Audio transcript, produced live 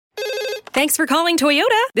Thanks for calling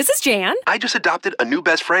Toyota. This is Jan. I just adopted a new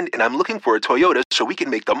best friend, and I'm looking for a Toyota so we can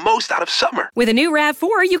make the most out of summer. With a new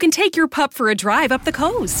RAV4, you can take your pup for a drive up the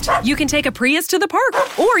coast. You can take a Prius to the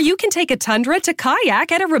park, or you can take a Tundra to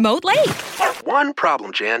kayak at a remote lake. One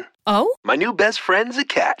problem, Jan. Oh? My new best friend's a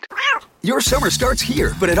cat. Your summer starts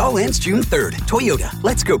here, but it all ends June 3rd. Toyota,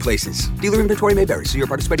 let's go places. Dealer inventory may vary. See your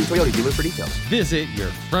participating Toyota dealer for details. Visit your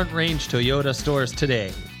Front Range Toyota stores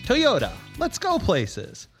today. Toyota, let's go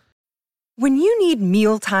places. When you need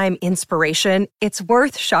mealtime inspiration, it's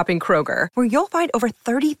worth shopping Kroger, where you'll find over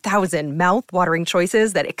 30,000 mouth-watering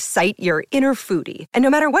choices that excite your inner foodie. And no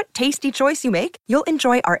matter what tasty choice you make, you'll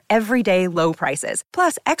enjoy our everyday low prices,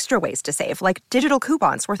 plus extra ways to save, like digital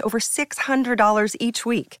coupons worth over $600 each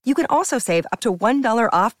week. You can also save up to $1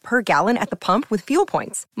 off per gallon at the pump with fuel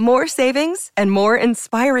points. More savings and more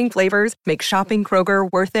inspiring flavors make shopping Kroger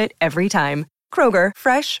worth it every time. Kroger,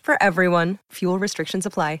 fresh for everyone. Fuel restrictions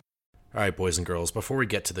apply. All right, boys and girls, before we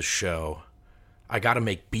get to the show, I got to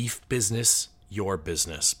make beef business your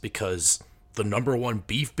business, because the number one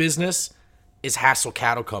beef business is Hassel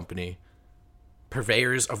Cattle Company,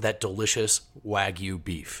 purveyors of that delicious Wagyu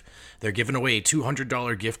beef. They're giving away a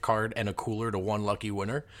 $200 gift card and a cooler to one lucky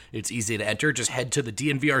winner. It's easy to enter. Just head to the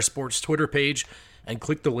DNVR Sports Twitter page and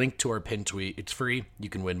click the link to our pinned tweet. It's free. You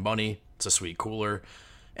can win money. It's a sweet cooler.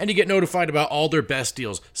 And you get notified about all their best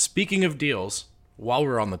deals. Speaking of deals, while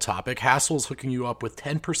we're on the topic, Hassel's hooking you up with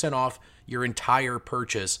 10% off your entire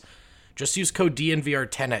purchase. Just use code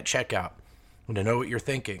DNVR10 at checkout. And to know what you're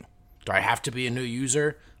thinking, do I have to be a new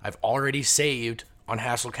user? I've already saved on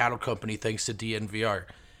Hassel Cattle Company thanks to DNVR.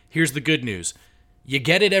 Here's the good news. You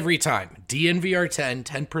get it every time. DNVR10,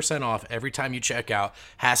 10% off every time you check out.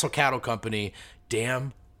 Hassel Cattle Company,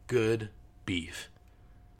 damn good beef.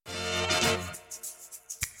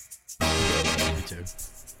 Me too.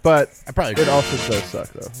 But I probably agree. It also does suck,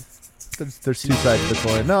 though. There's two sides to the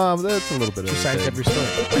coin. No, that's a little bit of Two sides to every story.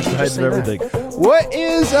 Two sides of everything. What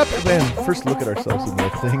is up? Man, first look at ourselves in the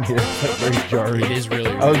thing here. That's very jarring. It is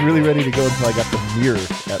really I was really ready to go until I got the mirror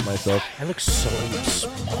at myself. I look so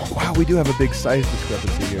small. Wow, we do have a big size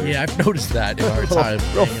discrepancy here. Yeah, I've noticed that in our time.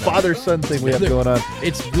 Real father-son thing we have going on.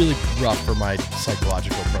 It's really rough for my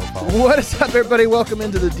psychological profile. What is up, everybody? Welcome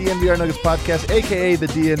into the DNVR Nuggets podcast, a.k.a. the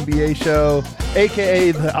DNBA show,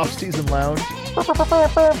 a.k.a. the Off-Season Lounge.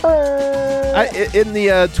 In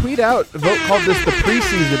the tweet out, Vogt called this the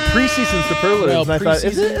preseason superlatives. Well, and I thought,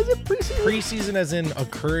 is it preseason? Preseason as in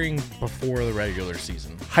occurring before the regular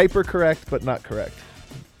season. Hyper correct, but not correct.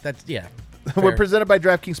 That's, yeah. We're presented by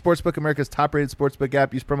DraftKings Sportsbook, America's top-rated sportsbook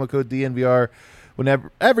app. Use promo code DNVR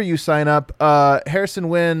whenever you sign up. Harrison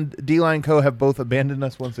Wind, D-Line Co. have both abandoned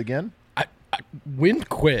us once again. Wind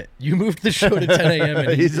quit. You moved the show to 10 a.m.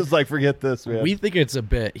 and he's just like, forget this, man. We think it's a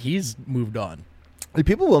bit. He's moved on.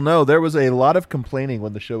 People will know there was a lot of complaining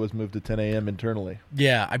when the show was moved to 10 a.m. internally.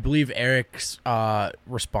 Yeah, I believe Eric's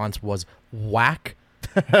response was whack.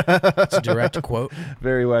 It's a direct quote.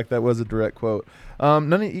 Very whack. That was a direct quote.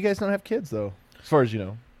 None of you guys don't have kids, though, as far as you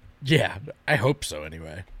know. Yeah, I hope so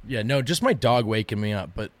anyway. Yeah, no, just my dog waking me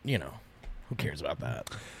up, but, you know, who cares about that?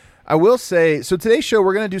 I will say, so today's show,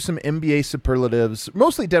 we're going to do some NBA superlatives,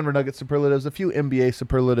 mostly Denver Nuggets superlatives, a few NBA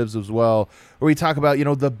superlatives as well, where we talk about,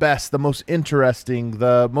 the best, the most interesting,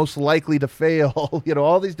 the most likely to fail,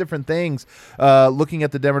 all these different things. Looking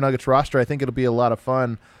at the Denver Nuggets roster, I think it'll be a lot of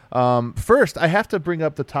fun. First, I have to bring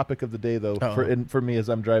up the topic of the day, though, for me as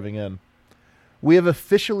I'm driving in. We have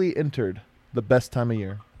officially entered the best time of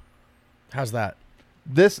year. How's that?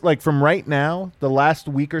 This, like, from right now, the last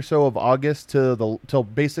week or so of August till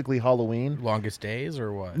basically Halloween. Longest days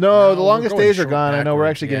or what? No, the longest days are gone. I know we're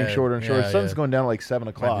actually getting shorter and shorter. The sun's going down at like 7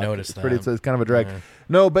 o'clock. I've noticed that. It's kind of a drag.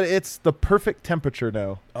 No, but it's the perfect temperature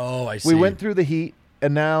now. Oh, I see. We went through the heat,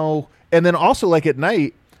 and then also, like, at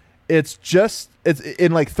night, it's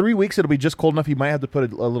in like 3 weeks, it'll be just cold enough you might have to put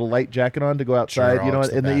a little light jacket on to go outside,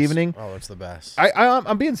 in the evening. Oh, it's the best.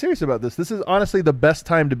 I'm being serious about this. This is honestly the best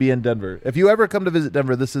time to be in Denver. If you ever come to visit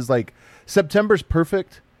Denver, this is like, September's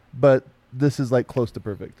perfect, but this is like close to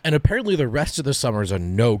perfect. And apparently the rest of the summer is a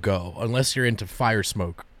no-go unless you're into fire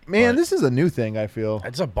smoke. Man, this is a new thing, I feel.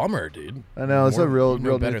 It's a bummer, dude. I know, it's a real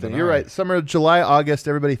new thing. You're right. Summer, July, August,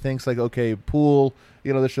 everybody thinks like, okay, pool,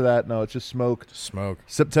 this or that. No, it's just smoke.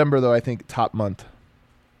 September, though, I think top month.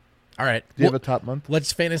 All right. Do you have a top month?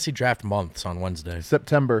 Let's fantasy draft months on Wednesday.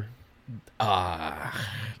 September.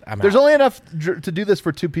 There's only enough to do this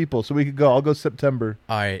for two people, so we could go. I'll go September.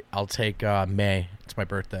 All right, I'll take May. It's my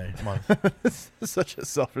birthday month. This is such a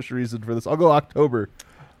selfish reason for this. I'll go October.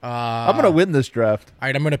 I'm going to win this draft. All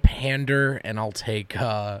right, I'm going to pander, and I'll take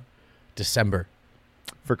December.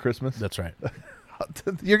 For Christmas? That's right.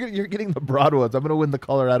 You're getting the broad ones. I'm going to win the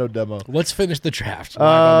Colorado demo. Let's finish the draft.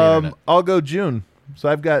 I'll go June. So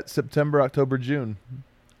I've got September, October, June.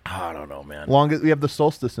 I don't know, man. Longest we have the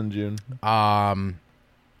solstice in June.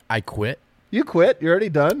 I quit. You quit? You're already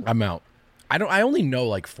done? I'm out. I only know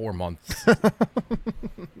like 4 months.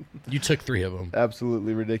 You took 3 of them.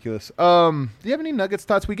 Absolutely ridiculous. Do you have any Nuggets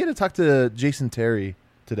thoughts? We get to talk to Jason Terry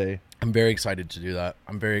today. I'm very excited to do that.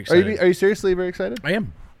 I'm very excited. Are you seriously very excited? I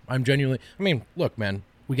am. I'm genuinely. I mean, look, man,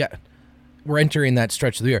 we're entering that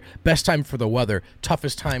stretch of the year. Best time for the weather.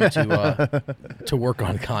 Toughest time to work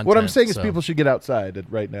on content. What I'm saying is people should get outside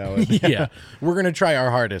right now. Yeah, we're gonna try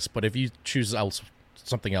our hardest, but if you choose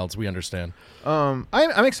something else, we understand.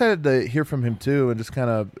 I'm excited to hear from him too, and just kind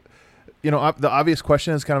of, the obvious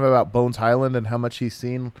question is kind of about Bones Highland and how much he's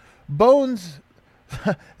seen. Bones,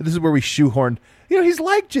 this is where we shoehorn. He's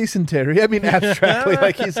like Jason Terry. I mean, abstractly,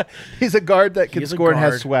 like he's a guard that can score and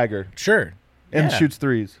has swagger. Sure. And shoots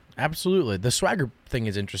threes. Absolutely. The swagger thing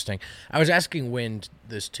is interesting. I was asking Wind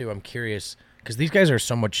this too. I'm curious because these guys are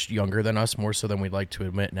so much younger than us, more so than we'd like to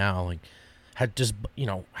admit now. Like,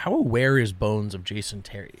 how aware is Bones of Jason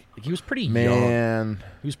Terry? Like, he was pretty young.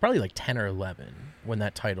 He was probably like 10 or 11 when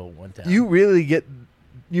that title went down. You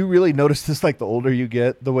really notice this, like the older you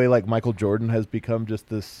get, the way like Michael Jordan has become just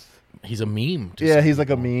this. He's a meme. Yeah, he's like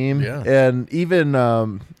a meme. Yeah. And even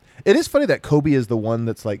it is funny that Kobe is the one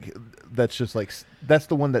that's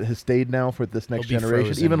the one that has stayed now for this next generation.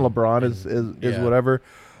 Frozen. Even LeBron is whatever.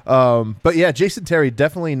 But yeah, Jason Terry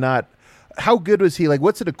definitely not. How good was he? Like,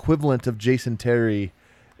 what's an equivalent of Jason Terry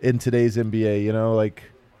in today's NBA?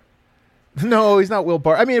 No, he's not Will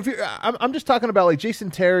Barton. I mean, I'm just talking about like Jason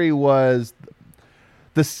Terry was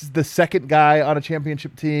the second guy on a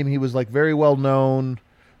championship team. He was like very well known.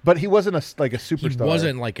 But he wasn't a superstar. He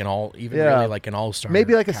wasn't like really like an all-star.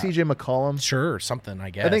 Maybe like a CJ McCollum. Sure, something, I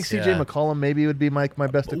guess. I think CJ McCollum maybe would be my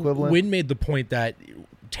best equivalent. Wynn made the point that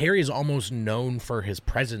Terry is almost known for his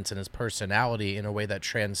presence and his personality in a way that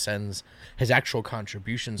transcends his actual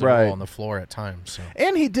contributions on the floor at times. So.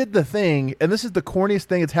 And he did the thing, and this is the corniest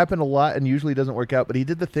thing. It's happened a lot and usually doesn't work out, but he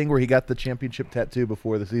did the thing where he got the championship tattoo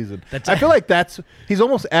before the season. I feel like he's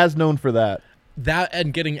almost as known for that. That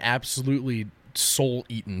and getting absolutely soul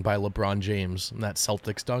eaten by LeBron James in that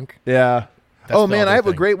Celtics dunk. Yeah. I have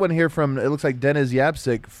a great one here from, it looks like Dennis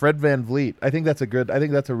Yapsik, Fred VanVleet. I think that's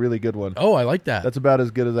a really good one. Oh, I like that. That's about as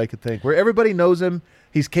good as I could think. Where everybody knows him,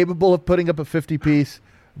 he's capable of putting up a 50-piece,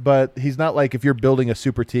 but he's not like if you're building a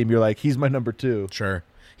super team, you're like, he's my number 2. Sure.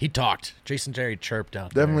 He talked. Jason Terry chirped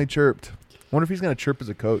out there. Definitely chirped. I wonder if he's going to chirp as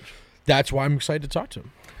a coach. That's why I'm excited to talk to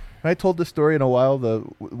him. I told this story in a while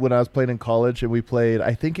when I was playing in college and we played.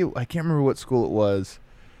 I can't remember what school it was.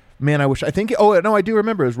 Man, I do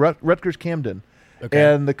remember. It was Rutgers Camden,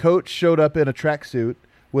 and the coach showed up in a tracksuit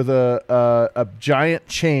with a giant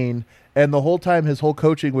chain, and the whole time his whole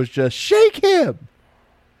coaching was just shake him.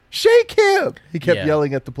 He kept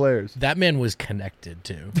yelling at the players. That man was connected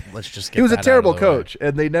too. Let's just get he was a terrible coach,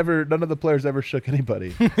 and none of the players ever shook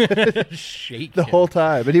anybody. Shake the him. whole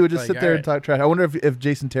time, and he would just sit there and talk trash. I wonder if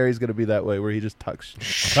Jason Terry's going to be that way, where he just talks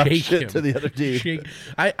shit to the other team.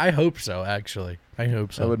 I hope so. Actually, I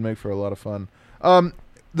hope so. That would make for a lot of fun.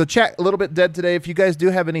 The chat a little bit dead today. If you guys do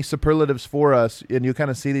have any superlatives for us, and you kind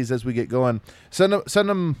of see these as we get going, send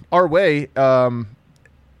them our way.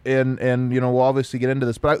 And we'll obviously get into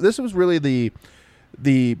this, but this was really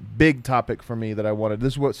the big topic for me that I wanted.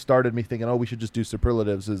 This is what started me thinking, we should just do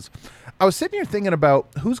superlatives. Is I was sitting here thinking about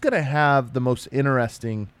who's going to have the most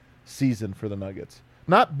interesting season for the Nuggets.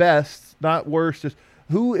 Not best, not worst, just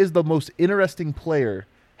who is the most interesting player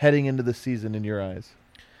heading into the season in your eyes?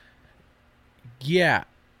 Yeah,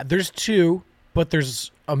 there's 2. But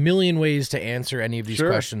there's a million ways to answer any of these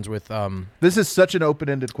questions with this is such an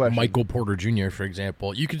open-ended question. Michael Porter Jr., for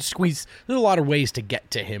example. You could squeeze – there's a lot of ways to get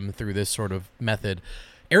to him through this sort of method.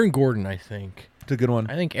 Aaron Gordon, I think. It's a good one.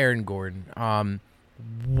 I think Aaron Gordon.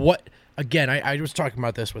 Again, I was talking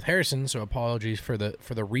about this with Harrison, so apologies for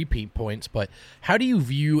the repeat points, but how do you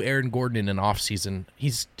view Aaron Gordon in an offseason?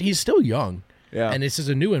 He's still young. Yeah. And this is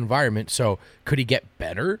a new environment, so could he get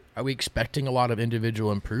better? Are we expecting a lot of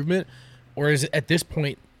individual improvement? Or is it, at this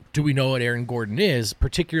point, do we know what Aaron Gordon is,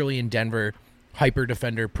 particularly in Denver, hyper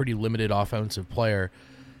defender, pretty limited offensive player,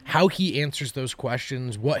 how he answers those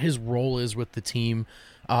questions, what his role is with the team,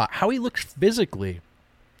 how he looks physically.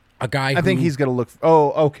 A guy I think he's going to look –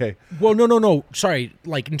 okay. Well, no. Sorry.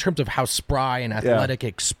 Like in terms of how spry and athletic,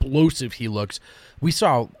 explosive he looks, we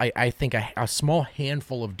saw, I think, a small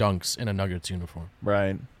handful of dunks in a Nuggets uniform.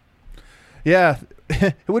 Right. Yeah,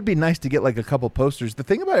 it would be nice to get like a couple posters. The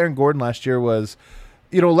thing about Aaron Gordon last year was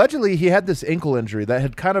allegedly he had this ankle injury that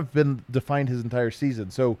had kind of been defined his entire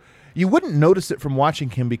season. So you wouldn't notice it from watching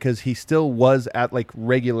him because he still was at like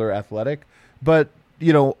regular athletic. But,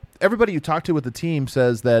 everybody you talk to with the team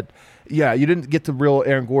says that, yeah, you didn't get to real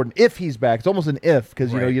Aaron Gordon if he's back. It's almost an if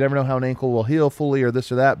because, you never know how an ankle will heal fully or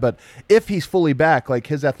this or that. But if he's fully back, like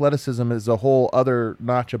his athleticism is a whole other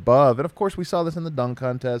notch above. And, of course, we saw this in the dunk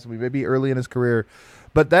contest. We may be early in his career.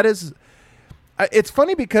 But that is – it's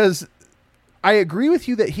funny because I agree with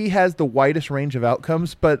you that he has the widest range of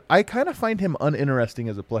outcomes, but I kind of find him uninteresting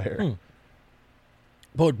as a player.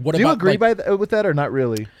 But what Do you agree with that or not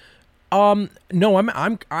really? No,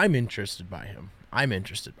 I'm interested by him. I'm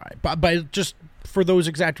interested by it, but just for those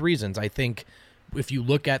exact reasons. I think if you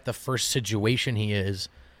look at the first situation he is,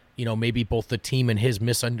 maybe both the team and his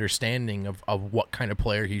misunderstanding of what kind of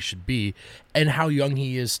player he should be and how young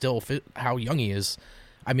he is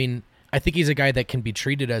I mean, I think he's a guy that can be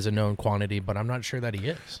treated as a known quantity, but I'm not sure that he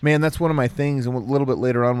is. Man, that's one of my things, and a little bit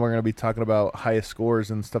later on we're going to be talking about highest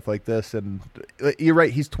scores and stuff like this, and you're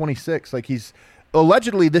right, he's 26. Like, he's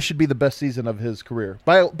allegedly this should be the best season of his career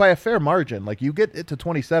by a fair margin. Like, you get it to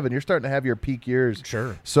 27, you're starting to have your peak years.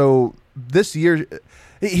 Sure. So this year,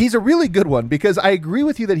 he's a really good one because I agree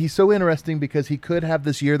with you that he's so interesting because he could have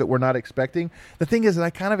this year that we're not expecting. The thing is that I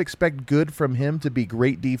kind of expect good from him to be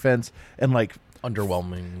great defense and like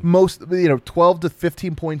underwhelming. Most, 12 to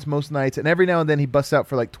 15 points most nights, and every now and then he busts out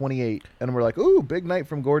for like 28, and we're like, ooh, big night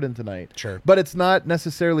from Gordon tonight. Sure. But it's not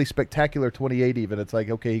necessarily spectacular 28 even. It's like,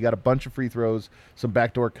 okay, he got a bunch of free throws, some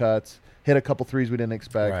backdoor cuts, hit a couple threes we didn't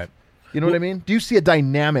expect. Right. You know what I mean? Do you see a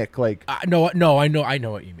dynamic like? No, I know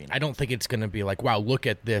what you mean. I don't think it's going to be like, wow, look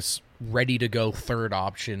at this ready to go third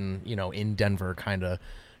option, in Denver kind of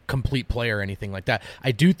complete player or anything like that.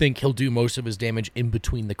 I do think he'll do most of his damage in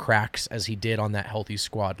between the cracks as he did on that healthy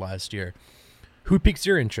squad last year. Who piques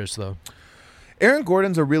your interest though? Aaron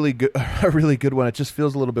Gordon's a really good one. It just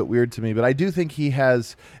feels a little bit weird to me, but I do think he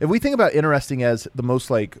has, if we think about interesting as the most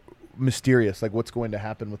like mysterious, like what's going to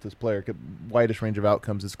happen with this player, widest range of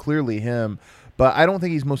outcomes, is clearly him. But I don't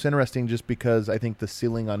think he's most interesting just because I think the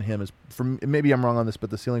ceiling on him is, maybe I'm wrong on this, but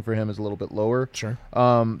the ceiling for him is a little bit lower. Sure.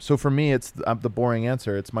 So for me, it's the boring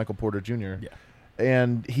answer. It's Michael Porter Jr. Yeah.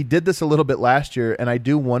 And he did this a little bit last year, and I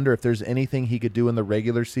do wonder if there's anything he could do in the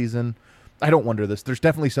regular season. I don't wonder this. There's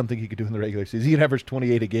definitely something he could do in the regular season. He could average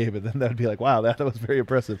 28 a game, and then that would be like, wow, that was very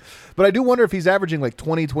impressive. But I do wonder if he's averaging like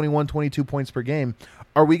 20, 21, 22 points per game.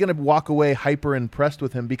 Are we going to walk away hyper impressed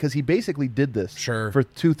with him? Because he basically did this for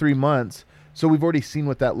 2-3 months. So we've already seen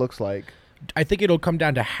what that looks like. I think it'll come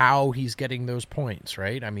down to how he's getting those points,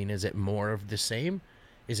 right? I mean, is it more of the same?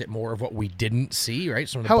 Is it more of what we didn't see, right?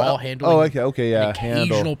 Some of the ball handling. Oh, okay, yeah.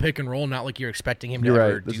 Occasional pick and roll, not like you're expecting him to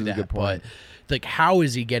ever do that. But like, how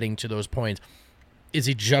is he getting to those points? Is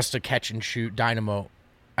he just a catch and shoot dynamo?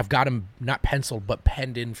 I've got him not penciled, but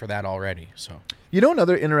penned in for that already. So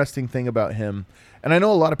another interesting thing about him, and I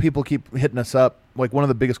know a lot of people keep hitting us up. Like, one of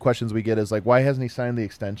the biggest questions we get is like, why hasn't he signed the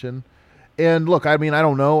extension? And look, I mean, I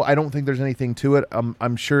don't know. I don't think there's anything to it.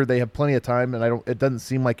 I'm sure they have plenty of time, and it doesn't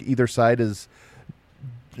seem like either side is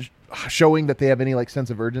showing that they have any like sense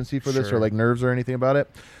of urgency for this or like nerves or anything about it.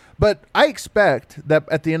 But I expect that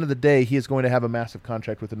at the end of the day, he is going to have a massive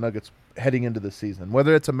contract with the Nuggets heading into the season.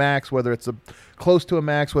 Whether it's a max, whether it's close to a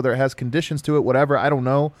max, whether it has conditions to it, whatever, I don't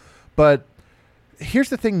know. But here's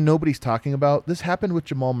the thing nobody's talking about. This happened with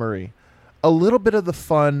Jamal Murray. A little bit of the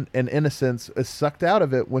fun and innocence is sucked out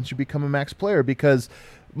of it once you become a max player, because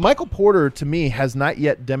Michael Porter, to me, has not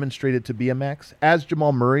yet demonstrated to be a max, as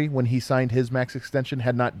Jamal Murray, when he signed his max extension,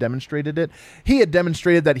 had not demonstrated it. He had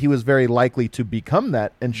demonstrated that he was very likely to become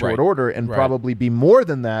that in short order and probably be more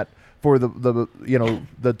than that for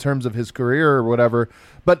the terms of his career or whatever.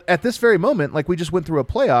 But at this very moment, like, we just went through a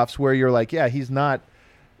playoffs where you're like, yeah, he's not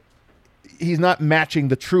matching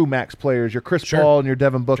the true max players, your Chris Paul and your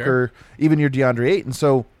Devin Booker, even your DeAndre Ayton.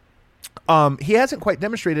 So he hasn't quite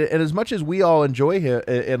demonstrated it. And as much as we all enjoy him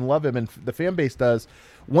and love him, and the fan base does,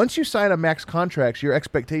 once you sign a max contract, your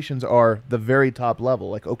expectations are the very top level.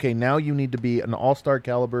 Like, okay, now you need to be an all-star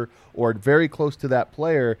caliber or very close to that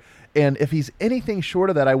player. And if he's anything short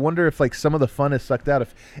of that, I wonder if like some of the fun is sucked out.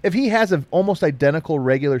 If he has an almost identical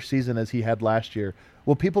regular season as he had last year,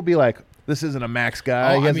 will people be like, this isn't a max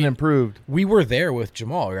guy, he hasn't improved? We were there with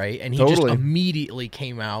Jamal, right? And he just immediately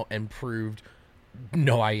came out and proved,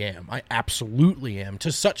 no, I absolutely am,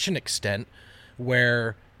 to such an extent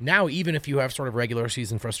where now even if you have sort of regular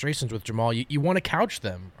season frustrations with Jamal, you want to couch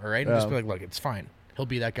them, all right? And just be like, look, it's fine. He'll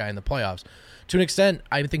be that guy in the playoffs. To an extent,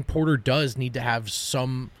 I think Porter does need to have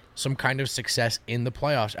some kind of success in the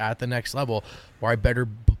playoffs at the next level, where I better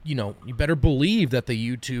you better believe that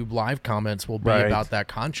the YouTube live comments will be about that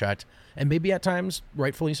contract, and maybe at times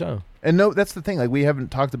rightfully so. And no, that's the thing. Like, we haven't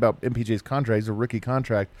talked about MPJ's contract. He's a rookie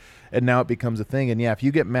contract, and now it becomes a thing. And yeah, if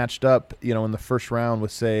you get matched up, in the first round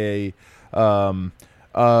with, say,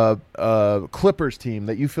 Clippers team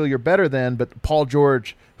that you feel you're better than, but Paul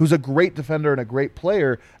George, who's a great defender and a great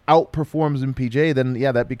player, outperforms MPJ, then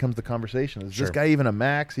yeah, that becomes the conversation. Is this guy even a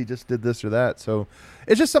max? He just did this or that. So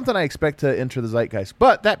it's just something I expect to enter the zeitgeist.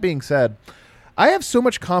 But that being said, I have so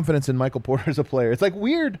much confidence in Michael Porter as a player. It's like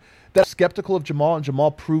weird that I'm skeptical of Jamal, and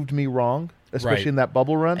Jamal proved me wrong, especially in that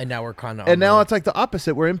bubble run. And now we're kind of it's like the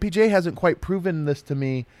opposite, where MPJ hasn't quite proven this to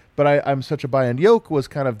me, but I'm such a buy. And Yoke was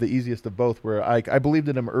kind of the easiest of both, where I believed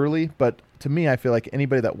in him early, but to me, I feel like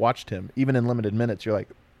anybody that watched him, even in limited minutes, you're like,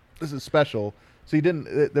 this is special. So he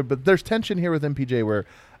didn't, but there's tension here with MPJ where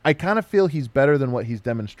I kind of feel he's better than what he's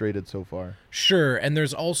demonstrated so far. Sure, and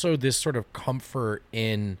there's also this sort of comfort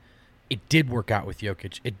in it did work out with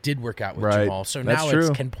Jokic. It did work out with Jamal. So that's now true. It's,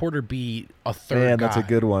 can Porter be a third guy? That's a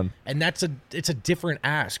good one. And it's a different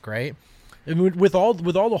ask, right? I mean, with all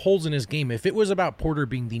the holes in his game, if it was about Porter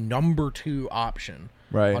being the number 2 option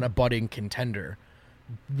on a budding contender,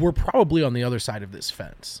 we're probably on the other side of this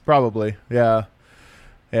fence. Probably, yeah.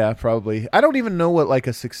 Yeah, probably. I don't even know what like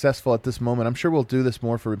a successful at this moment. I'm sure we'll do this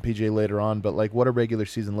more for PJ later on, but like what a regular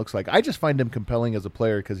season looks like. I just find him compelling as a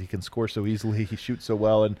player because he can score so easily, he shoots so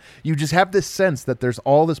well, and you just have this sense that there's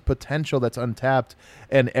all this potential that's untapped,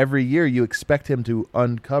 and every year you expect him to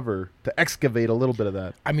excavate a little bit of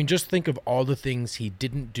that. I mean, just think of all the things he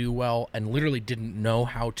didn't do well and literally didn't know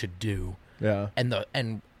how to do. Yeah. And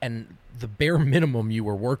the bare minimum you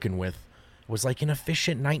were working with was like an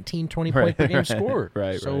efficient 19, 20 point per game scorer.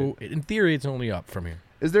 So in theory, it's only up from here.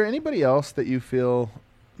 Is there anybody else that you feel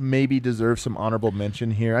maybe deserves some honorable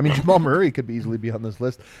mention here? I mean, Jamal Murray could easily be on this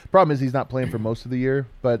list. Problem is he's not playing for most of the year,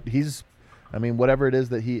 but whatever it is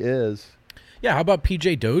that he is. Yeah, how about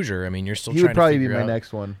PJ Dozier? I mean, you're still he trying would probably to be figure my out,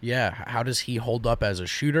 next one. Yeah, how does he hold up as a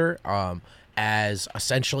shooter? As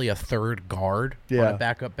essentially a third guard on a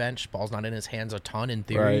backup bench. Ball's not in his hands a ton in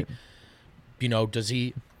theory. Does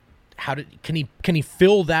he... Can he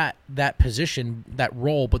fill that position, that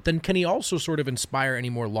role, but then can he also sort of inspire any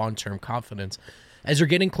more long-term confidence as you're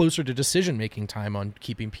getting closer to decision-making time on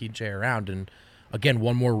keeping PJ around? And again,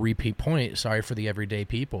 one more repeat point, sorry for the everyday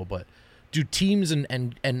people, but do teams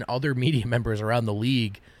and other media members around the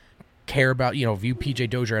league care about, view PJ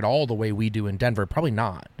Dozier at all the way we do in Denver? Probably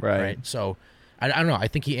not. Right? So I don't know. I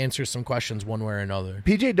think he answers some questions one way or another.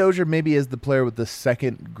 PJ Dozier maybe is the player with the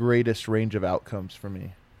second greatest range of outcomes for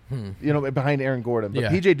me. Behind Aaron Gordon. But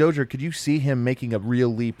PJ Dozier, could you see him making a real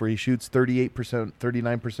leap where he shoots 38%,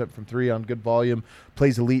 39% from 3 on good volume,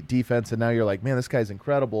 plays elite defense, and now you're like, man, this guy's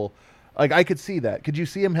incredible. Like, I could see that. Could you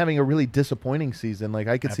see him having a really disappointing season? Like,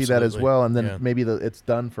 I could see that as well, and then maybe it's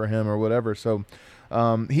done for him or whatever. So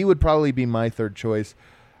he would probably be my third choice.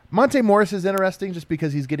 Monte Morris is interesting just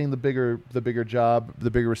because he's getting the bigger job,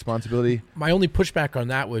 the bigger responsibility. My only pushback on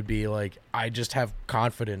that would be, like, I just have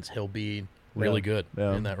confidence he'll be really good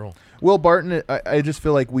in that role. Will Barton, I just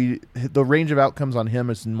feel like the range of outcomes on him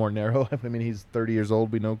is more narrow. I mean, he's 30 years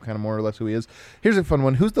old. We know kind of more or less who he is. Here's a fun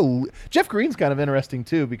one. Jeff Green's kind of interesting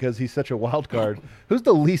too because he's such a wild card. Who's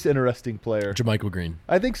the least interesting player? JaMychal Green.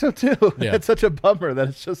 I think so too. Yeah. It's such a bummer that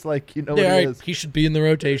it's just like, what he is. He should be in the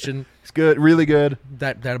rotation. He's good, really good.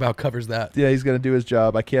 That about covers that. Yeah, he's going to do his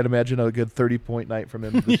job. I can't imagine a good 30-point night from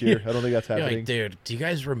him this year. I don't think that's happening. Like, dude, do you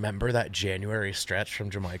guys remember that January stretch from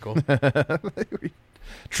JaMychal?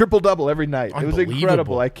 Triple-double every night. It was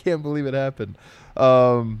incredible. I can't believe it happened.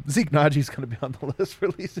 Zeke Najee's going to be on the list for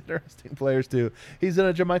least interesting players too. He's in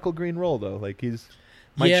a JaMychal Green role though. Like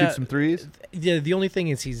might shoot some threes. Yeah, the only thing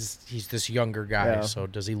is he's this younger guy. So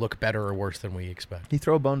does he look better or worse than we expect? Can you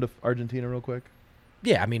throw a bone to Argentina real quick?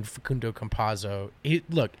 Yeah, I mean Facundo Campazzo.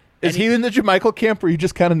 Is he in the JaMychal camp where you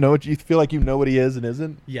just kind of know you feel like you know what he is and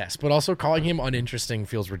isn't? Yes, but also calling him uninteresting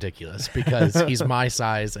feels ridiculous because he's my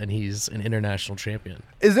size and he's an international champion.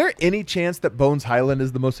 Is there any chance that Bones Highland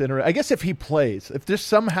is the most interesting? I guess if he plays, if there's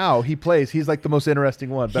somehow he plays, he's like the most interesting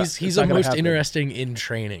one. He's the most interesting in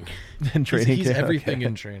training. In training, he's everything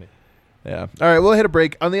in training. Yeah. All right, we'll hit a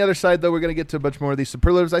break. On the other side, though, we're going to get to a bunch more of these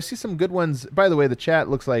superlatives. I see some good ones. By the way, the chat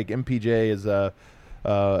looks like MPJ is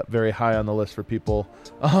very high on the list for people.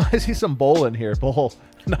 I see some Bull in here. Bull,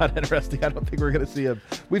 not interesting. I don't think we're going to see him.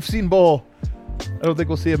 We've seen Bull. I don't think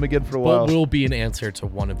we'll see him again for a while. Bull will be an answer to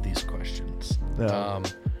one of these questions. Yeah.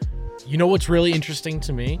 You know what's really interesting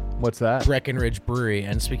to me? What's that? Breckenridge Brewery.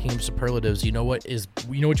 And speaking of superlatives, you know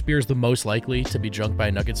which beer is the most likely to be drunk by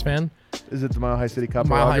a Nuggets fan? Is it the Mile High City Copper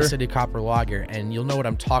Mile Lager? High City Copper Lager. And you'll know what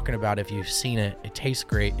I'm talking about if you've seen it. It tastes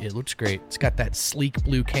great. It looks great. It's got that sleek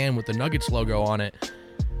blue can with the Nuggets logo on it.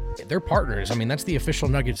 They're partners. I mean, that's the official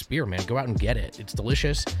Nuggets beer, man. Go out and get it. It's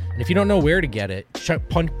delicious. And if you don't know where to get it,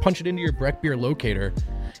 punch it into your Breck beer locator.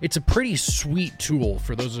 It's a pretty sweet tool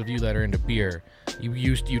for those of you that are into beer.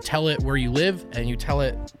 You tell it where you live, and you tell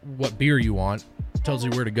it what beer you want. It tells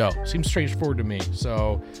you where to go. Seems straightforward to me.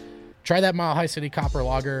 So try that Mile High City Copper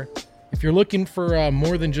Lager. If you're looking for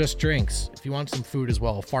more than just drinks, if you want some food as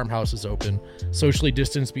well, Farmhouse is open. Socially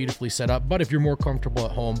distanced, beautifully set up. But if you're more comfortable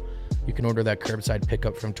at home, you can order that curbside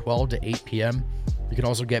pickup from 12 to 8 p.m. You can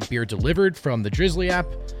also get beer delivered from the Drizzly app,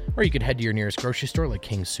 or you could head to your nearest grocery store like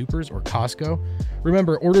King Soopers or Costco.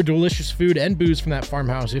 Remember, order delicious food and booze from that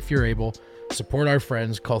Farmhouse if you're able. Support our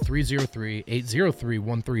friends. Call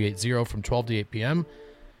 303-803-1380 from 12 to 8 p.m.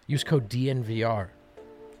 Use code DNVR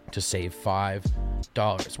to save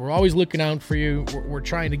 $5. We're always looking out for you. We're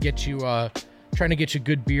trying to get you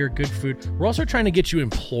good beer, good food. We're also trying to get you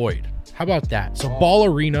employed. How about that? So Ball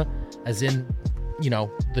Arena, as in,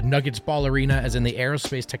 the Nuggets Ball Arena, as in the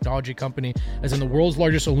aerospace technology company, as in the world's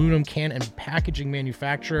largest aluminum can and packaging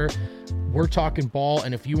manufacturer. We're talking Ball,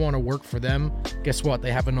 and if you want to work for them, guess what?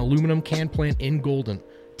 They have an aluminum can plant in Golden.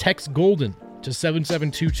 Text Golden to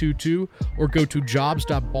 77222 or go to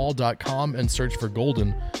jobs.ball.com and search for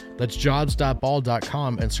Golden. That's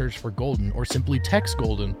jobs.ball.com and search for Golden, or simply text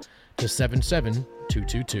Golden to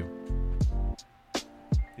 77222.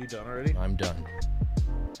 You done already? I'm done.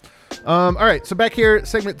 All right, so back here,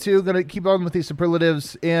 segment 2, going to keep on with these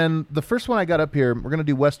superlatives. And the first one I got up here, we're going to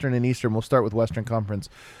do Western and Eastern. We'll start with Western Conference.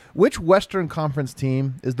 Which Western Conference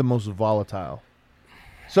team is the most volatile?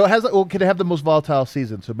 So could it have the most volatile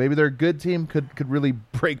season? So maybe they're a good team, could really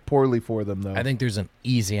break poorly for them, though. I think there's an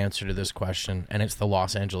easy answer to this question, and it's the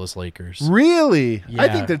Los Angeles Lakers. Really? Yeah. I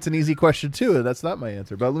think that's an easy question, too, and that's not my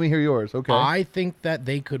answer. But let me hear yours. Okay. I think that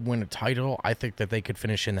they could win a title. I think that they could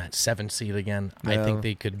finish in that 7th seed again. Yeah. I think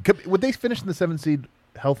they could. Would they finish in the 7th seed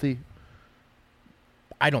healthy?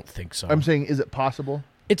 I don't think so. I'm saying, is it possible?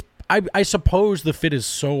 I suppose the fit is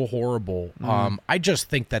so horrible. I just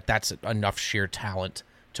think that that's enough sheer talent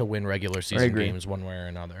to win regular season games one way or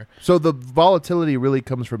another. So the volatility really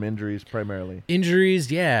comes from injuries primarily. Injuries,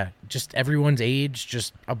 yeah. Just everyone's age,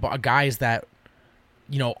 just guys that,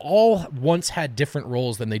 all once had different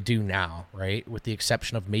roles than they do now, right? With the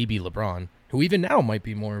exception of maybe LeBron, who even now might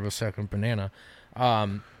be more of a second banana.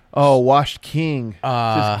 Washed King.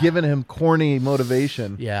 Just giving him corny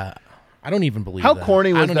motivation. Yeah. I don't even believe How that.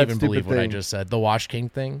 corny was that I don't even stupid believe what thing? I just said. The Wash King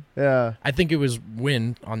thing. Yeah. I think it was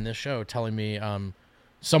Win on this show telling me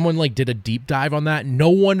someone did a deep dive on that.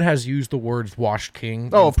 No one has used the words Wash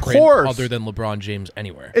King of course, other than LeBron James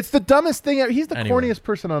anywhere. It's the dumbest thing ever. He's the corniest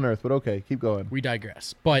person on earth, but okay, keep going. We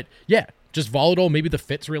digress. But yeah, just volatile. Maybe the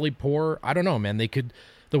fit's really poor. I don't know, man. The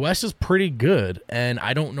West is pretty good, and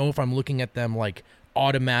I don't know if I'm looking at them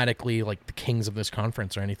automatically the kings of this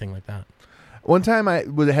conference or anything like that. One time I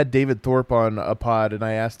had David Thorpe on a pod, and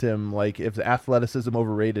I asked him if athleticism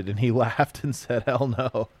overrated, and he laughed and said, "Hell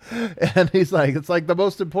no." And he's like, "It's the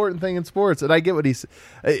most important thing in sports." And I get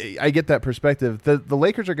I get that perspective. The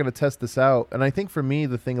Lakers are going to test this out, and I think for me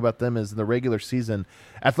the thing about them is in the regular season,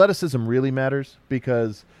 athleticism really matters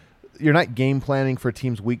because you're not game planning for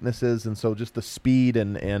teams' weaknesses, and so just the speed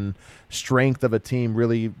and strength of a team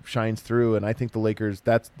really shines through. And I think the Lakers,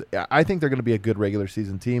 I think they're going to be a good regular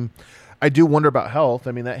season team. I do wonder about health.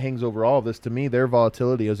 I mean, that hangs over all of this. To me, their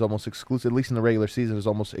volatility is almost exclusive, at least in the regular season, is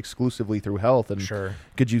almost exclusively through health. And sure.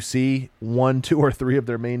 Could you see 1, 2, or 3 of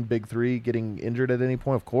their main big 3 getting injured at any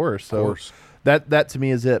point? Of course. So that to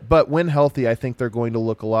me is it. But when healthy, I think they're going to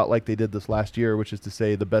look a lot like they did this last year, which is to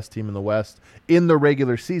say the best team in the West in the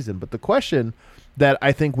regular season. But the question that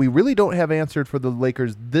I think we really don't have answered for the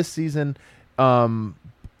Lakers this season,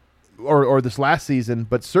 or this last season,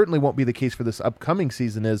 but certainly won't be the case for this upcoming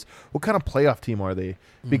season, is what kind of playoff team are they?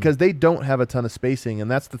 Because they don't have a ton of spacing, and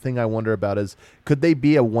that's the thing I wonder about is, could they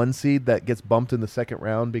be a 1 seed that gets bumped in the second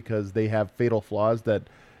round because they have fatal flaws that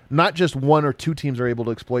not just 1 or 2 teams are able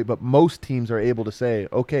to exploit, but most teams are able to say,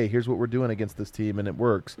 okay, here's what we're doing against this team, and it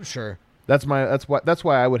works. Sure. That's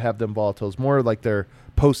why I would have them volatile. It's more like their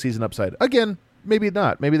postseason upside. Again, maybe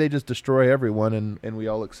not. Maybe they just destroy everyone and we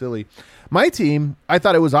all look silly. My team, I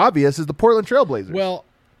thought it was obvious, is the Portland Trailblazers. Well,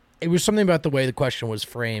 it was something about the way the question was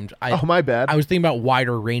framed. My bad. I was thinking about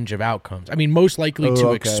wider range of outcomes. I mean, most likely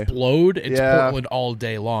to explode, it's Portland all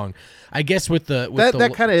day long. I guess with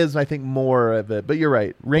that kind of is, I think, more of it. But you're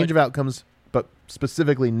right. Range of outcomes, but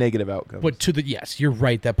specifically negative outcomes. But yes, you're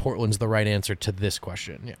right that Portland's the right answer to this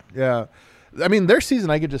question. Yeah. Yeah. I mean, their season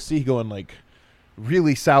I could just see going like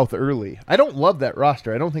really south early. I don't love that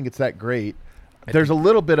roster. I don't think it's that great. There's a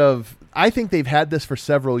little bit of – I think they've had this for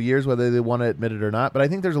several years, whether they want to admit it or not, but I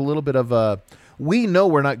think there's a little bit of we know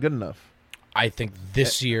we're not good enough. I think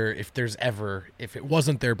this year, if it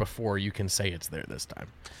wasn't there before, you can say it's there this time.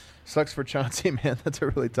 Sucks for Chauncey, man. That's a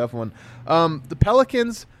really tough one. The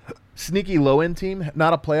Pelicans, sneaky low-end team,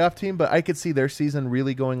 not a playoff team, but I could see their season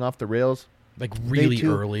really going off the rails. Like really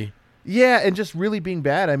early. Yeah, and just really being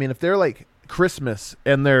bad. I mean, if they're like Christmas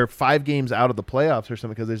and they're 5 games out of the playoffs or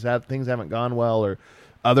something because things haven't gone well or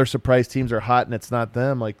other surprise teams are hot and it's not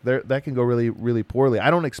them, like that can go really, really poorly.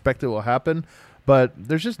 I don't expect it will happen, but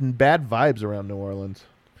there's just bad vibes around New Orleans.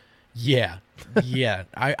 Yeah. Yeah.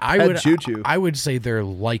 I would say they're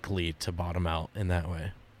likely to bottom out in that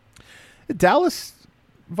way. Dallas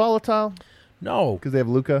volatile? No. Because they have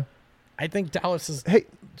Luka? I think Dallas is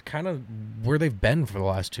kind of where they've been for the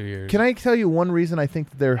last 2 years. Can I tell you one reason I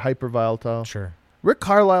think they're hyper volatile? Sure. Rick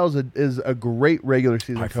Carlisle is a great regular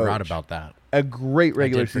season coach. I forgot about that. A great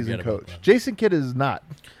regular season coach. Jason Kidd is not.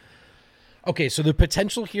 Okay, so the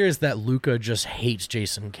potential here is that Luka just hates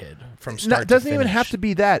Jason Kidd from start to finish. It doesn't even have to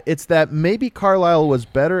be that. It's that maybe Carlisle was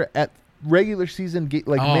better at regular season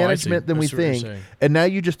management than we think, and now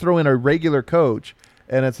you just throw in a regular coach,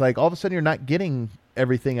 and it's like all of a sudden you're not getting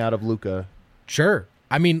everything out of Luka. Sure.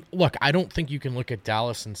 I mean, look, I don't think you can look at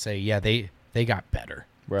Dallas and say, yeah, they got better.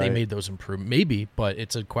 Right. They made those improvements. Maybe, but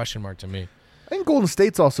it's a question mark to me. I think Golden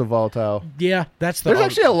State's also volatile. Yeah, there's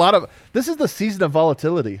actually a lot of – this is the season of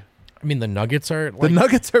volatility. I mean, the Nuggets are the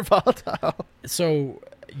Nuggets are volatile. So,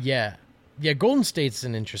 yeah, Golden State's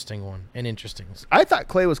an interesting one. I thought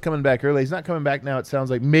Klay was coming back early. He's not coming back now. It sounds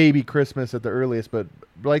like maybe Christmas at the earliest, but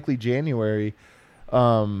likely January.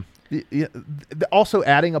 Also,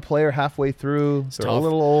 adding a player halfway through, they're a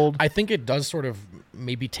little old. I think it does sort of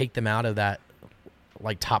maybe take them out of that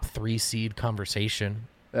like top 3 seed conversation.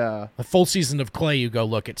 Yeah, a full season of Klay, you go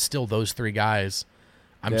look. It's still those 3 guys.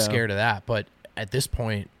 I'm scared of that, but at this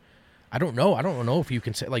point. I don't know. I don't know if you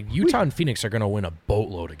can say like Utah and Phoenix are going to win a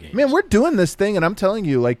boatload of games. Man, we're doing this thing, and I'm telling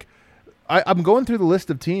you, like, I'm going through the list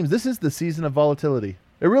of teams. This is the season of volatility.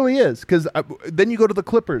 It really is, because then you go to the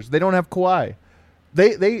Clippers. They don't have Kawhi.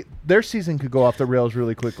 Their season could go off the rails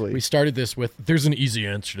really quickly. We started this with there's an easy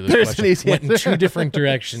answer to this question. Went in 2 different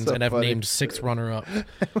directions, so and I've named 6 runner-ups.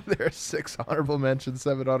 There are 6 honorable mentions,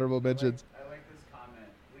 7 honorable mentions. I like this comment.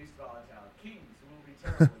 Least volatile. Kings will be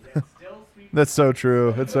terrible. Yet still sweep. That's so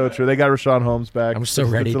true. It's so true. They got Rashawn Holmes back. I'm so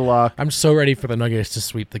ready. I'm so ready for the Nuggets to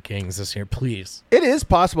sweep the Kings this year. Please. It is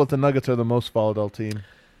possible that the Nuggets are the most volatile team.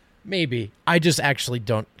 Maybe. I just actually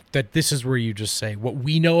don't. That this is where you just say what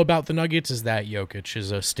we know about the Nuggets is that Jokic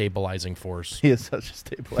is a stabilizing force. He is such a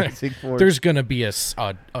stabilizing force. There's going to be a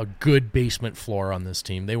good basement floor on this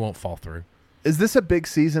team. They won't fall through. Is this a big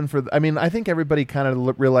season for – I mean, I think everybody kind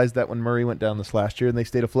of realized that when Murray went down this last year and they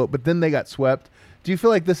stayed afloat, but then they got swept. Do you feel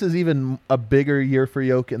like this is even a bigger year for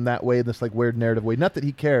Jokic in that way, in this like weird narrative way? Not that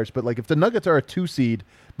he cares, but like if the Nuggets are a 2 seed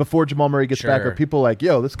before Jamal Murray gets back, are people like,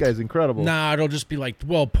 yo, this guy's incredible? Nah, it'll just be like,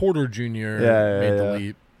 well, Porter Jr. made the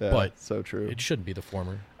leap. Yeah, but so true. It shouldn't be the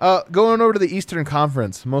former. Going over to the Eastern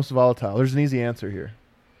Conference, most volatile. There's an easy answer here.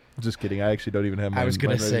 Just kidding. I actually don't even have mine. I was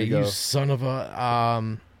going to say, you son of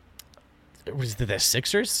a... was it the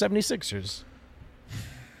Sixers? 76ers.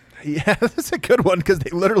 Yeah, that's a good one because they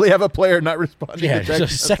literally have a player not responding. Yeah, the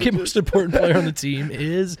second most important player on the team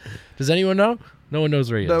is... Does anyone know? No one knows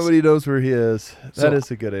where he is. Nobody knows where he is. That is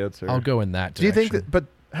a good answer. I'll go in that direction. Do you think but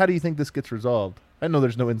how do you think this gets resolved? I know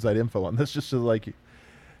there's no inside info on this, just so like...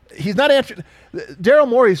 He's not answering. Daryl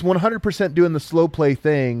Morey's 100% doing the slow play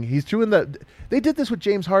thing. He's doing they did this with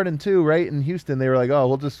James Harden too, right? In Houston, they were like, "Oh,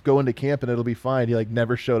 we'll just go into camp and it'll be fine." He like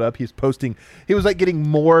never showed up. He's posting. He was like getting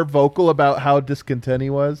more vocal about how discontent he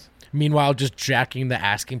was. Meanwhile, just jacking the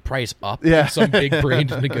asking price up. Yeah, some big-brained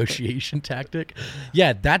negotiation tactic.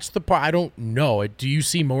 Yeah, that's the part I don't know. Do you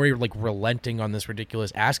see Morey like relenting on this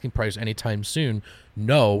ridiculous asking price anytime soon?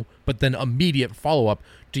 No, but then immediate follow-up.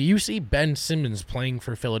 Do you see Ben Simmons playing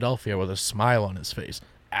for Philadelphia with a smile on his face?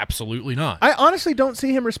 Absolutely not. I honestly don't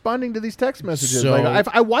see him responding to these text messages. So,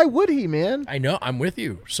 why would he, man? I know. I'm with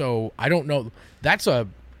you. So I don't know. That's a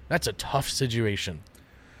tough situation.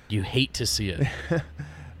 You hate to see it.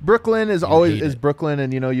 Brooklyn is always Brooklyn,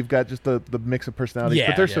 and you've got just the mix of personalities,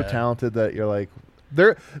 but they're so talented that you're like,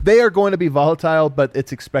 they are going to be volatile, but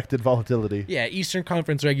it's expected volatility. Yeah, Eastern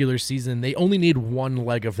Conference regular season, they only need one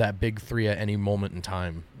leg of that big 3 at any moment in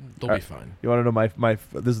time. They'll be fine. You want to know my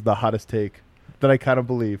this is the hottest take that I kind of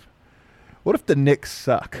believe. What if the Knicks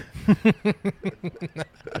suck?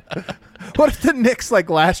 What if the Knicks, like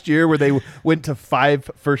last year, where they went to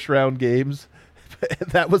 5 first-round games,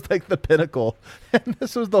 that was like the pinnacle, and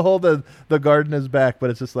this was the whole the Garden is back, but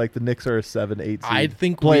it's just like the Knicks are a 7-8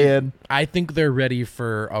 seed. I think they're ready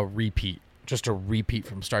for a repeat, just a repeat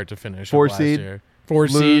from start to finish. 4 last seed, year. 4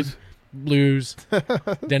 seed, lose.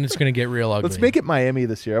 Then it's going to get real ugly. Let's make it Miami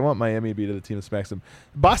this year. I want Miami to be the team that smacks them.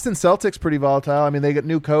 Boston Celtics pretty volatile. I mean, they got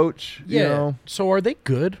new coach. Yeah. You know. So are they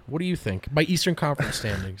good? What do you think by Eastern Conference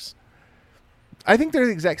standings? I think they're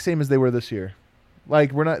the exact same as they were this year.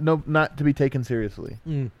 Like, we're not to be taken seriously.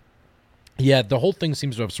 Yeah, the whole thing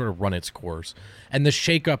seems to have sort of run its course. And the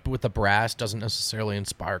shakeup with the brass doesn't necessarily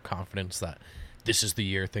inspire confidence that this is the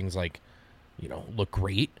year things look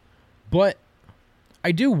great. But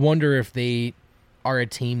I do wonder if they are a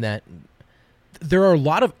team that there are a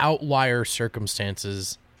lot of outlier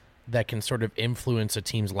circumstances that can sort of influence a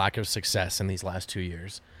team's lack of success in these last 2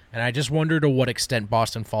 years. And I just wonder to what extent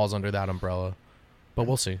Boston falls under that umbrella. But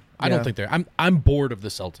we'll see. I don't think they're. I'm bored of the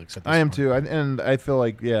Celtics at this I am point. too, and I feel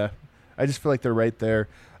like I just feel like they're right there.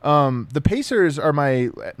 The Pacers are my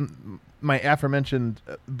aforementioned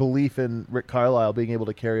belief in Rick Carlisle being able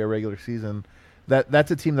to carry a regular season.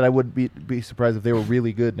 That's a team that I wouldn't be surprised if they were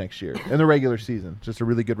really good next year in the regular season. Just a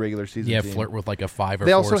really good regular season. Yeah, team. flirt with like a 5 or 4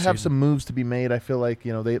 They also season. have some moves to be made. I feel like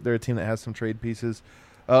they're a team that has some trade pieces.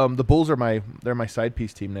 The Bulls are my side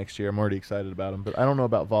piece team next year. I'm already excited about them, but I don't know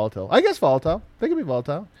about volatile. I guess volatile. They could be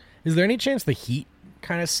volatile. Is there any chance the Heat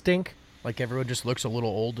kind of stink? Like everyone just looks a little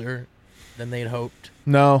older than they'd hoped?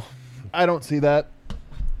 No, I don't see that.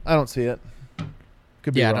 I don't see it.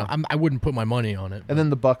 Could be wrong. No, I wouldn't put my money on it. And then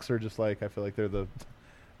the Bucks are just like, I feel like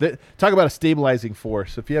they're talk about a stabilizing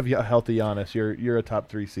force. If you have a healthy Giannis, you're a top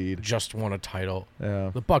 3 seed. Just won a title.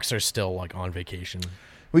 Yeah. The Bucks are still like on vacation.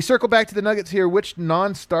 We circle back to the Nuggets here. Which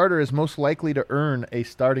non-starter is most likely to earn a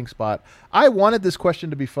starting spot? I wanted this question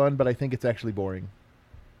to be fun, but I think it's actually boring.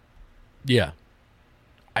 Yeah.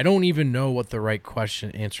 I don't even know what the right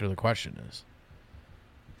answer to the question is.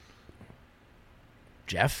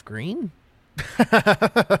 Jeff Green?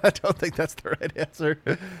 I don't think that's the right answer.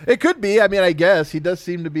 It could be. I mean, I guess he does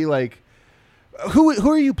seem to be like. Who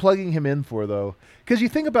are you plugging him in for, though? Because you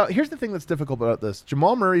think about, here's the thing that's difficult about this.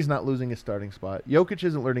 Jamal Murray's not losing his starting spot. Jokic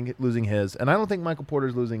isn't losing his, and I don't think Michael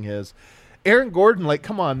Porter's losing his. Aaron Gordon, like,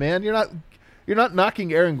 come on, man, you're not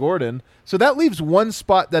knocking Aaron Gordon. So that leaves one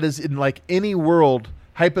spot that is in like any world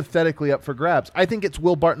hypothetically up for grabs. I think it's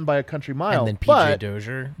Will Barton by a country mile. And then PJ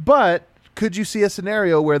Dozier. But could you see a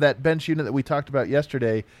scenario where that bench unit that we talked about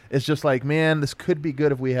yesterday is just like, man, this could be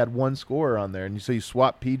good if we had one scorer on there, and so you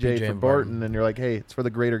swap PJ for Barton, and you're like, hey, it's for the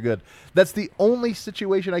greater good. That's the only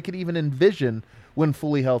situation I could even envision when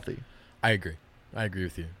fully healthy. I agree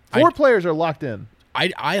with you. 4 players are locked in.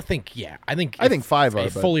 I think 5 are.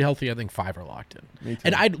 If fully healthy, I think 5 are locked in. Me too.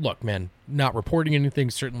 And look, man, not reporting anything,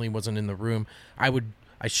 certainly wasn't in the room.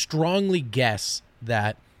 I strongly guess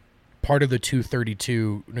that part of the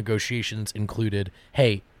 232 negotiations included,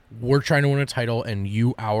 hey, we're trying to win a title, and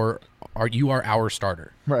you are our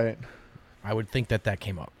starter. Right. I would think that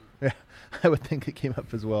came up. Yeah, I would think it came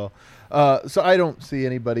up as well. So I don't see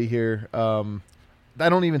anybody here. I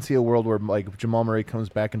don't even see a world where like Jamal Murray comes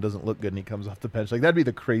back and doesn't look good and he comes off the bench. Like, that'd be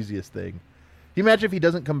the craziest thing. Can you imagine if he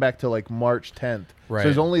doesn't come back till like March 10th? Right. So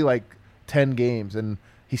there's only like 10 games, and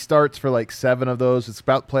he starts for like 7 of those. It's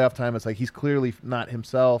about playoff time. It's like he's clearly not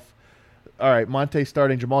himself. All right, Monte's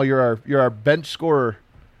starting. Jamal, you're our bench scorer.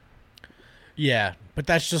 Yeah, but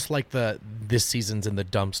that's just like this season's in the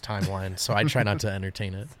dumps timeline, so I try not to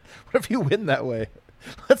entertain it. What if you win that way?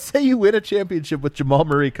 Let's say you win a championship with Jamal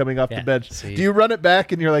Murray coming off the bench. See. Do you run it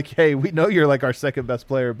back and you're like, hey, we know you're like our second best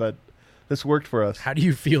player, but this worked for us? How do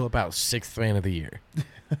you feel about 6th man of the year?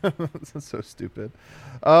 This is so stupid.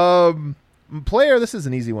 Player, this is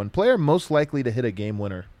an easy one. Player most likely to hit a game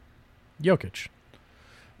winner. Jokic.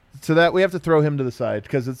 So that we have to throw him to the side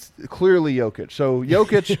because it's clearly Jokic. So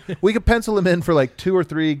Jokic, we could pencil him in for like 2 or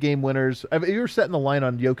 3 game winners. If you were setting the line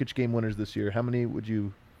on Jokic game winners this year, how many would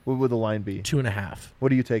you? What would the line be? 2.5.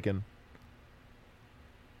 What are you taking?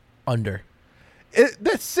 Under.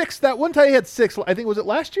 That's 6. That one time he had 6. I think, was it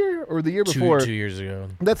last year or the year before? 2 years ago.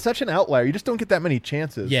 That's such an outlier. You just don't get that many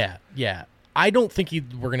chances. Yeah. I don't think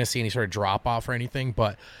we're going to see any sort of drop off or anything,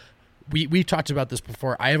 but we've talked about this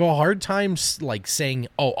before. I have a hard time like saying,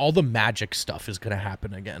 all the magic stuff is going to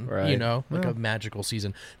happen again. Right. You know, like a magical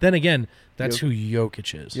season. Then again, that's who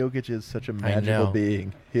Jokic is. Jokic is such a magical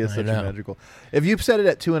being. He is such a magical. If you've set it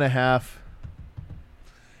at 2.5,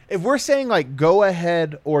 if we're saying like go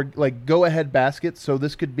ahead baskets, so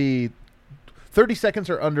this could be 30 seconds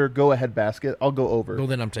or under, go ahead basket, I'll go over. Well,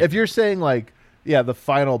 then I'm taking if you're saying like, yeah, the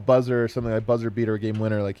final buzzer or something like buzzer beater or game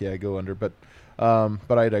winner, like, yeah, I go under. But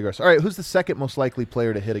I digress. All right, who's the second most likely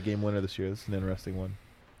player to hit a game winner this year? This is an interesting one.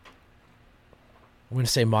 I'm going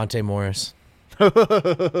to say Monte Morris. I'm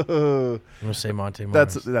going to say Monte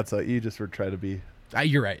Morris. That's you just were trying to be.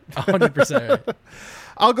 You're right. 100% right.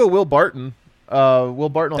 I'll go Will Barton. Will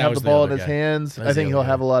Barton will have the ball in his hands. I think he'll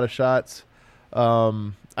have a lot of shots.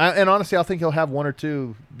 And honestly, I think he'll have one or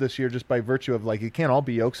two this year just by virtue of, like, it can't all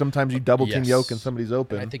be Yoke. Sometimes you double team Yoke and somebody's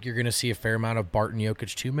open. I think you're going to see a fair amount of Barton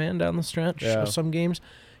Jokic two-man down the stretch of some games.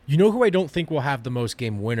 You know who I don't think will have the most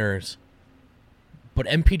game winners? But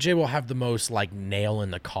MPJ will have the most, like, nail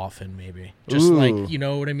in the coffin, maybe. Just like, you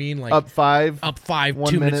know what I mean? Like up 5,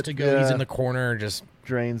 2 minutes to go. He's in the corner, just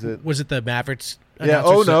drains it. Was it the Mavericks? Yeah.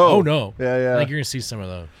 Oh no. Yeah. I think you're gonna see some of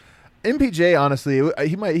those. MPJ, honestly,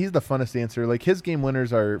 he's the funnest answer. Like, his game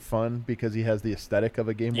winners are fun because he has the aesthetic of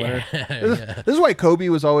a game winner. This is why Kobe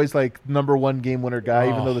was always like #1 game winner guy,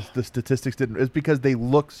 even though the statistics didn't. It's because they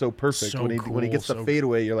look so perfect. When he gets the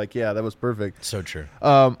fadeaway, you're like, yeah, that was perfect. So true.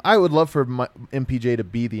 I would love for MPJ to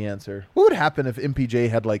be the answer. What would happen if MPJ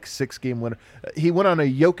had like 6 game winner? He went on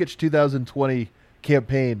a Jokic 2020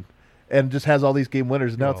 campaign and just has all these game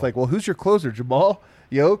winners. And now it's like, well, who's your closer? Jamal,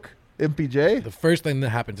 Yoke, MPJ? The first thing that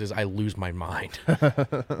happens is I lose my mind.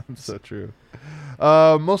 So true.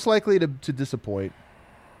 Most likely to disappoint.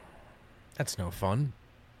 That's no fun.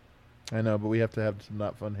 I know, but we have to have some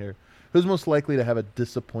not fun here. Who's most likely to have a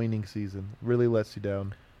disappointing season? Really lets you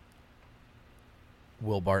down.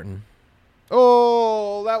 Will Barton.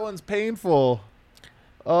 Oh, that one's painful.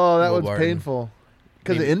 Oh, that one's Barton. Painful.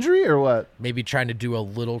 Because of injury or what? Maybe trying to do a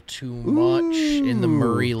little too much in the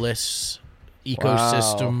Murray-less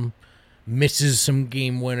ecosystem. Wow. Misses some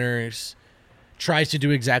game winners. Tries to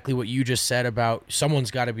do exactly what you just said about someone's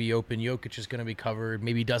got to be open. Jokic is going to be covered.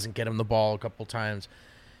 Maybe doesn't get him the ball a couple times.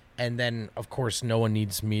 And then, of course, no one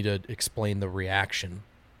needs me to explain the reaction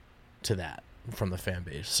to that from the fan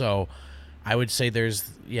base. So I would say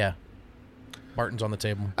Barton's on the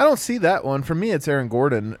table. I don't see that one. For me, it's Aaron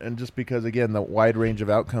Gordon. And just because, again, the wide range of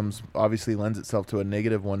outcomes obviously lends itself to a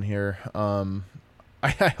negative one here.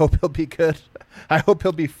 I hope he'll be good. I hope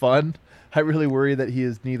he'll be fun. I really worry that he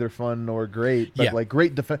is neither fun nor great, but like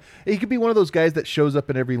great defense. He could be one of those guys that shows up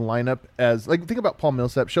in every lineup as, like, think about Paul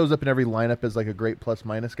Millsap, shows up in every lineup as like a great plus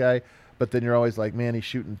minus guy, but then you're always like, man, he's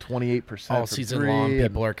shooting 28% all season long.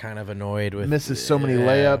 People are kind of annoyed with misses so many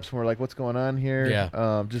layups. And we're like, what's going on here?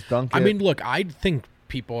 Yeah, just dunk it. I mean, look, I think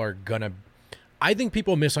people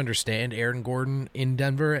misunderstand Aaron Gordon in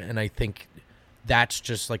Denver, and I think that's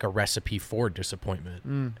just like a recipe for disappointment.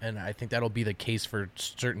 And I think that'll be the case for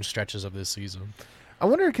certain stretches of this season. I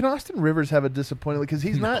wonder, can Austin Rivers have a disappointment? Because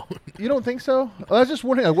he's not. You don't think so? I was just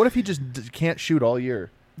wondering, like, what if he just can't shoot all year?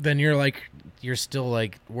 Then you're still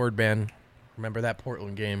like, word ban. Remember that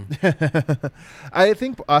Portland game? I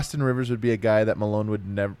think Austin Rivers would be a guy that Malone would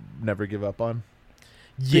never give up on.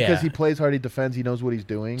 Yeah, because he plays hard, he defends, he knows what he's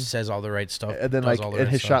doing, says all the right stuff, and then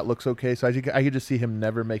his shot looks okay. So I could just see him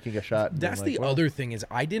never making a shot. That's the other thing is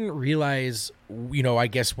I didn't realize, I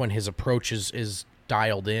guess when his approach is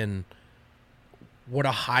dialed in, what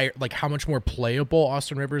a higher, like how much more playable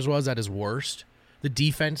Austin Rivers was at his worst. The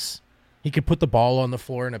defense, he could put the ball on the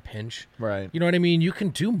floor in a pinch. Right. You know what I mean? You can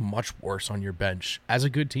do much worse on your bench as a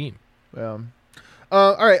good team.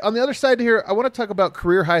 All right, on the other side here, I want to talk about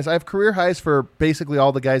career highs. I have career highs for basically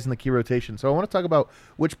all the guys in the key rotation. So I want to talk about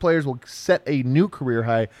which players will set a new career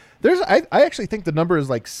high. I actually think the number is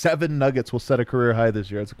like 7 Nuggets will set a career high this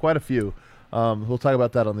year. It's quite a few. We'll talk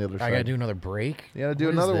about that on the other side. I got to do another break? You got to do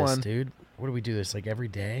another one. Dude. What do we do this, like every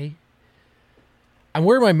day? I'm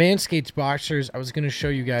wearing my Manscaped boxers. I was going to show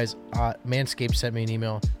you guys. Manscaped sent me an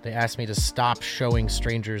email. They asked me to stop showing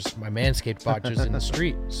strangers my Manscaped boxers in the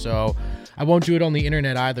street. So I won't do it on the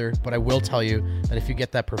internet either, but I will tell you that if you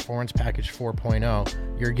get that Performance Package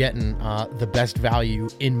 4.0, you're getting the best value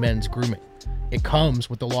in men's grooming. It comes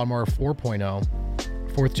with the Lawnmower 4.0,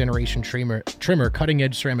 4th generation trimmer,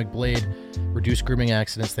 cutting-edge ceramic blade, reduced grooming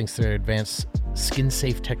accidents thanks to their advanced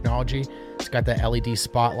skin-safe technology. It's got that LED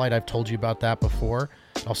spotlight. I've told you about that before.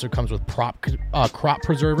 It also comes with Crop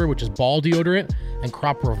Preserver, which is ball deodorant, and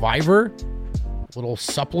Crop Reviver, little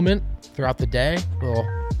supplement throughout the day. Little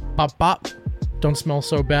bop bop. Don't smell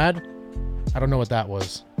so bad. I don't know what that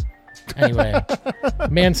was. Anyway,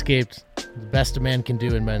 Manscaped, the best a man can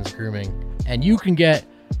do in men's grooming. And you can get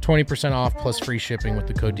 20% off plus free shipping with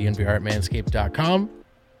the code DNVR at manscaped.com.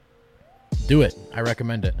 Do it. I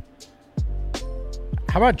recommend it.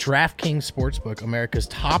 How about DraftKings Sportsbook, America's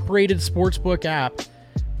top-rated sportsbook app?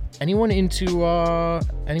 Anyone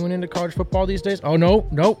into college football these days? Oh, no.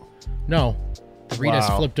 The read has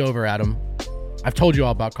flipped over, Adam. I've told you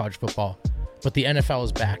all about college football, but the NFL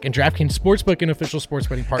is back. And DraftKings Sportsbook, an official sports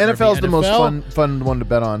betting partner NFL is of the most fun one to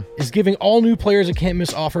bet on. Is giving all new players a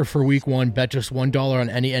can't-miss offer for Week 1. Bet just $1 on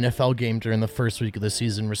any NFL game during the first week of the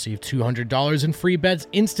season. Receive $200 in free bets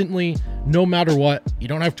instantly, no matter what. You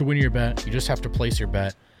don't have to win your bet. You just have to place your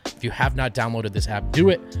bet. If you have not downloaded this app, do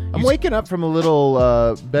it. I'm waking up from a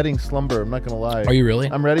little betting slumber. I'm not going to lie. Are you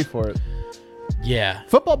really? I'm ready for it. Yeah.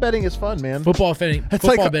 Football betting is fun, man. Football betting is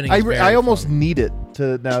I almost fun. need it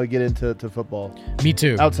to now get into football. Me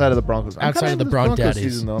too. Outside of the Broncos. Outside of the Broncos daddies.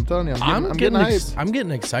 Season, though. I'm telling you, I'm getting hyped. I'm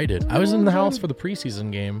getting excited. I was in the house for the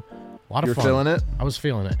preseason game. A lot of fun. You're feeling it? I was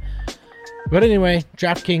feeling it. But anyway,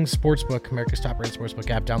 DraftKings Sportsbook, America's top-rated sportsbook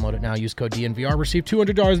app. Download it now. Use code DNVR. Receive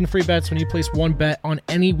 $200 in free bets when you place one bet on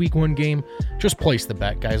any Week 1 game. Just place the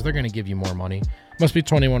bet, guys. They're going to give you more money. Must be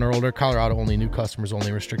 21 or older. Colorado only. New customers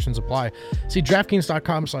only. Restrictions apply. See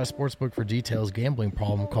DraftKings.com/sportsbook for details. Gambling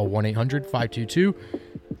problem? Call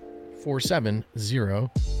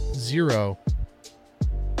 1-800-522-4700.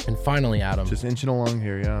 And finally, Adam. Just inching along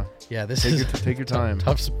here, yeah. Yeah, take your time.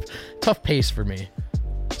 Tough pace for me.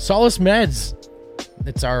 Solace Meds.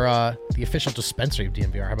 It's our the official dispensary of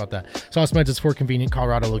DNVR. How about that? Solace Meds is 4 convenient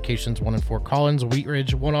Colorado locations, 1 in Fort Collins, Wheat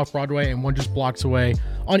Ridge, 1 off Broadway, and 1 just blocks away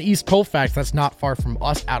on East Colfax. That's not far from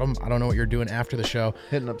us, Adam. I don't know what you're doing after the show.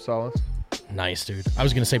 Hitting up Solace. Nice, dude. I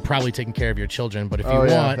was going to say probably taking care of your children, but if you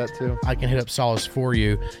want, that too. I can hit up Solace for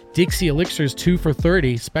you. Dixie Elixirs 2 for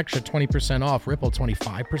 $30. Spectra 20% off. Ripple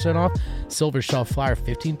 25% off. Silver Shelf Flower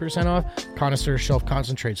 15% off. Connoisseur Shelf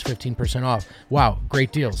Concentrates 15% off. Wow,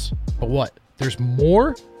 great deals. But what? There's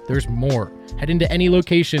more? There's more. Head into any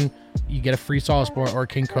location. You get a free Solace bar or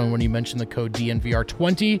King Cone when you mention the code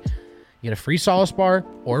DNVR20. You get a free Solace bar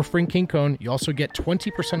or a free King Cone. You also get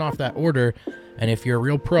 20% off that order. And if you're a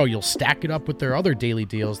real pro, you'll stack it up with their other daily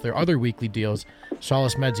deals, their other weekly deals.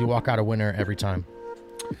 Solace Meds, you walk out a winner every time.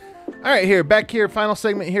 All right, back here, final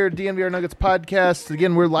segment here at DNVR Nuggets podcast.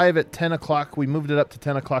 Again, we're live at 10 o'clock. We moved it up to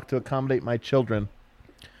 10 o'clock to accommodate my children.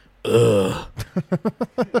 We're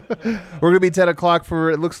going to be 10 o'clock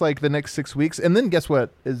for, it looks like, the next 6 weeks. And then guess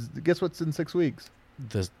what's in 6 weeks?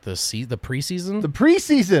 The preseason? The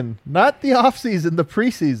preseason, not the off season, the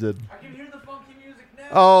preseason. I can hear the funky music now.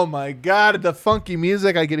 Oh my God, the funky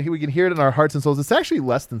music. We can hear it in our hearts and souls. It's actually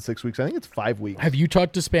less than 6 weeks. I think it's 5 weeks. Have you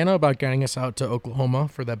talked to Spano about getting us out to Oklahoma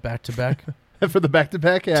for that back-to-back? For the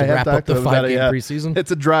back-to-back? Yeah, to wrap up the 5-game preseason?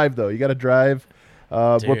 It's a drive, though. You got to drive.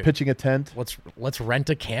 We're pitching a tent. Let's rent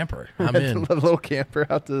a camper. I'm in. A little camper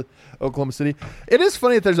out to Oklahoma City. It is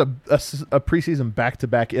funny that there's a preseason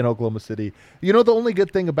back-to-back in Oklahoma City. You know the only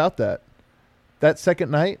good thing about that second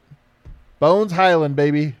night? Bones Highland,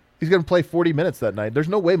 baby. He's going to play 40 minutes that night. There's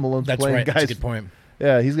no way Malone's playing guys. That's a good point.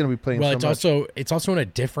 Yeah, he's going to be playing it's also in a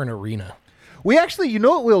different arena. We actually, you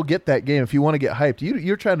know what we'll get that game if you want to get hyped.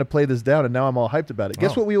 You're trying to play this down, and now I'm all hyped about it.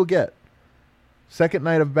 Guess what we will get? Second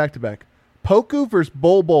night of back-to-back. Poku versus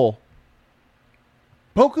Bol Bol.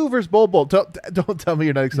 Poku versus Bol Bol. Don't tell me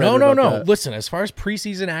you're not excited about that. Listen, as far as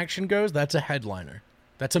preseason action goes, that's a headliner.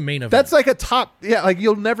 That's a main event. That's like a top. Yeah, like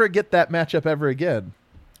you'll never get that matchup ever again.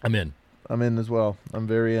 I'm in as well. I'm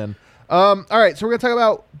very in. All right, so we're going to talk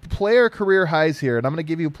about player career highs here, and I'm going to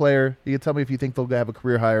give you a player. You can tell me if you think they'll have a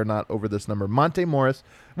career high or not over this number. Monte Morris.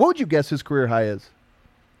 What would you guess his career high is?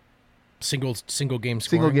 Single game scoring?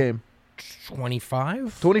 Single game.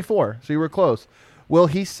 25? 24. So you were close. Will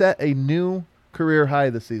he set a new career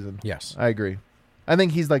high this season? Yes. I agree. I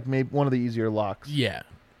think he's like maybe one of the easier locks. Yeah.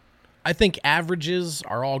 I think averages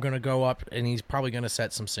are all going to go up, and he's probably going to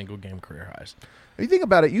set some single game career highs. If you think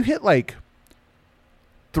about it, you hit like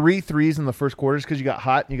 3 threes in the first quarters because you got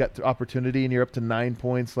hot and you got opportunity and you're up to 9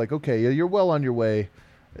 points. Like, okay, you're well on your way.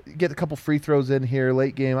 Get a couple free throws in here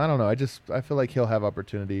late game. I don't know. I feel like he'll have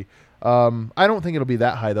opportunity. I don't think it'll be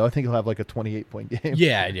that high though. I think he'll have like a 28-point game.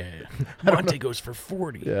 Yeah. Monte goes for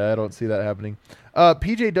 40. Yeah, I don't see that happening.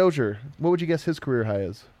 PJ Dozier, what would you guess his career high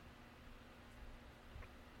is?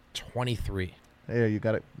 23. There, you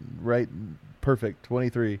got it right. Perfect.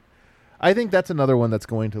 23. I think that's another one that's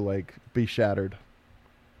going to like be shattered.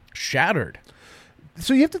 Shattered.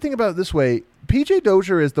 So you have to think about it this way. PJ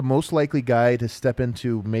Dozier is the most likely guy to step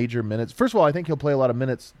into major minutes. First of all, I think he'll play a lot of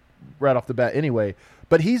minutes right off the bat anyway,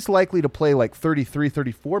 but he's likely to play like 33,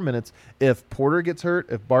 34 minutes if Porter gets hurt,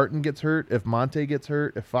 if Barton gets hurt, if Monte gets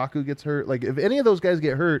hurt, if Facu gets hurt. Like if any of those guys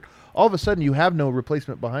get hurt, all of a sudden you have no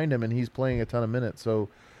replacement behind him and he's playing a ton of minutes. So,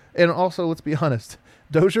 and also let's be honest,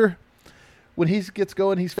 Dozier, When he gets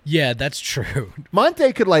going, he's Yeah, that's true.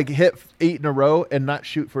 Monte could like hit 8 in a row and not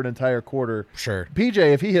shoot for an entire quarter. Sure. PJ,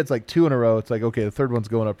 if he hits like 2 in a row, it's like, okay, the third one's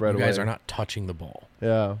going up right You away. guys are not touching the ball.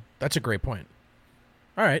 Yeah. That's a great point.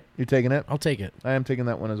 All right. You taking it? I'll take it. I am taking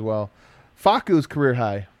that one as well. Facu's career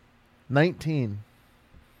high, 19.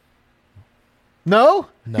 No?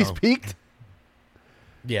 No. He's peaked?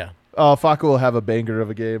 Yeah. Oh, Facu will have a banger of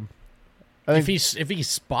a game. If he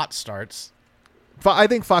spot starts. I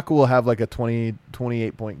think Facu will have like a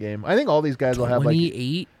 28 point game. I think all these guys will have like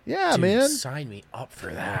 28? Yeah, Dude, man. Sign me up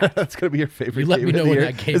for that. That's going to be your favorite You let game me know of the when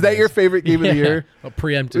year. that game Is that your favorite game of the year?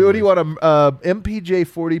 Preemptively. What do you want, a MPJ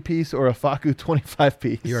 40 piece or a Facu 25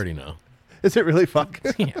 piece? You already know. Is it really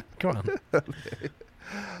Facu? Yeah, come on.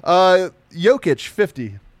 Okay. Jokic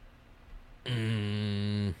 50.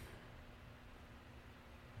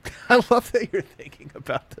 I love that you're thinking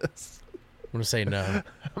about this. I'm going to say no.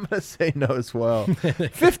 I'm going to say no as well.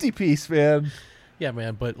 50 piece, man. Yeah,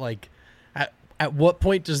 man, but like at what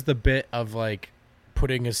point does the bit of like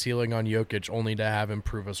putting a ceiling on Jokic only to have him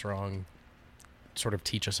prove us wrong sort of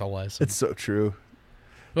teach us a lesson? It's so true.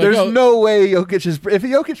 Like, There's no way Jokic is... If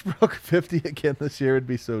Jokic broke 50 again this year, it'd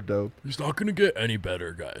be so dope. He's not going to get any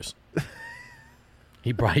better, guys.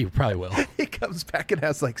 He probably will. He comes back and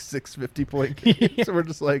has like 6 50-point games. So we're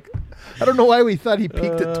just like... I don't know why we thought he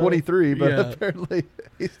peaked at 23, but apparently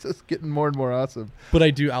he's just getting more and more awesome. But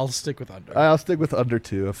I'll stick with under. I'll stick with under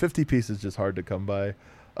 2. A 50 piece is just hard to come by.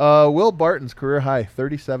 Will Barton's career high,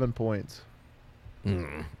 37 points.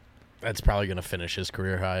 That's probably going to finish his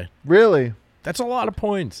career high. Really? That's a lot of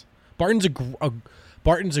points. Barton's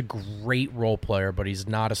a great role player, but he's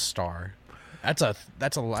not a star. That's a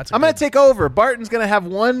I'm going to take over. Barton's going to have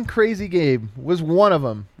one crazy game. Was one of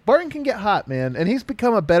them. Barton can get hot, man, and he's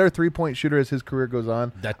become a better 3-point shooter as his career goes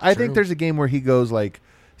on. I think there's a game where he goes like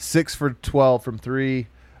 6 for 12 from 3,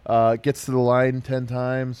 gets to the line 10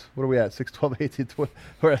 times. What are we at? 6, 12, 18, 20.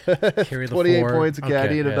 We're at 28 points. Okay, I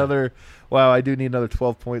need another. Wow, I do need another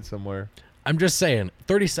 12 points somewhere. I'm just saying,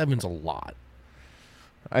 37's a lot.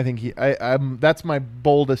 I think that's my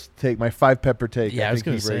boldest take, my 5-pepper take. Yeah, I was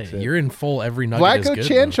going to say, you're in full every nugget Vlatko is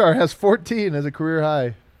good. Chanchar has 14 as a career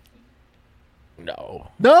high. No?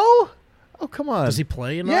 Oh, come on. Does he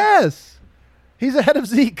play enough? Yes. He's ahead of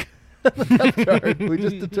Zeke on the depth chart. We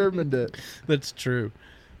just determined it. That's true.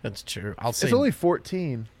 It's only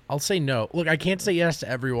 14. I'll say no. Look, I can't say yes to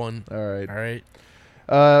everyone. All right.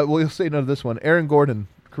 All We'll say no to this one. Aaron Gordon,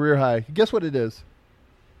 career high. Guess what it is?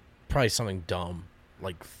 Probably something dumb.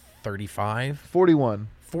 Like 35? 41.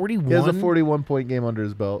 41? He has a 41-point game under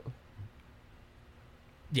his belt.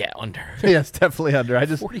 Yeah, under. Yes, definitely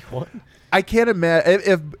under. 41? I can't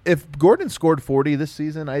imagine. If Gordon scored 40 this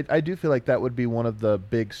season, I do feel like that would be one of the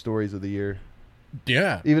big stories of the year.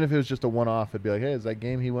 Yeah. Even if it was just a one-off, it'd be like, hey, is that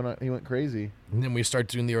game he went crazy. And then we start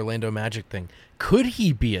doing the Orlando Magic thing. Could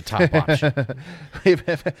he be a top option?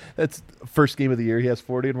 That's first game of the year. He has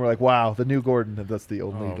 40, and we're like, wow, the new Gordon. And that's the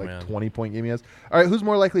only 20-point game he has. All right, who's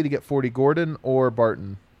more likely to get 40, Gordon or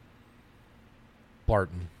Barton?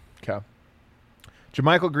 Barton. Okay.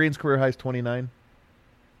 JaMychal Green's career high is 29.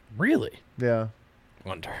 Really? Yeah.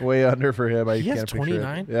 Under. Way under for him. He has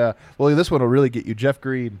 29? Yeah. Well, this one will really get you. Jeff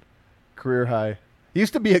Green, career high. He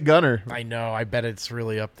used to be a gunner. I know. I bet it's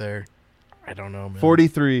really up there. I don't know, man.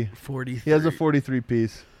 43. 43. He has a 43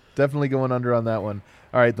 piece. Definitely going under on that one.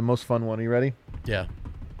 All right, the most fun one. Are you ready? Yeah.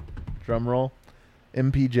 Drum roll.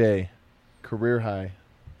 MPJ, career high,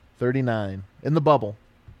 39. In the bubble.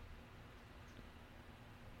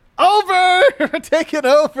 Over! Taking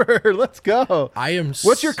over. Let's go.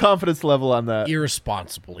 What's your confidence level on that?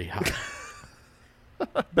 Irresponsibly high.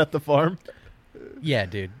 Bet the farm? Yeah,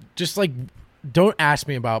 dude. Just like, don't ask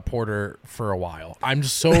me about Porter for a while. I'm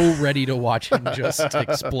so ready to watch him just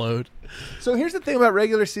explode. So here's the thing about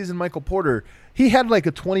regular season Michael Porter. He had like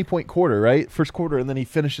a 20-point quarter, right? First quarter, and then he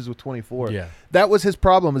finishes with 24. Yeah. That was his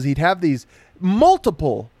problem, is he'd have these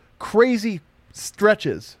multiple crazy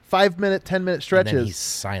stretches, 5-minute, 10-minute stretches. And then he's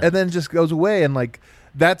silent. And then just goes away. And like,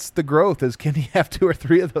 that's the growth, is can he have 2 or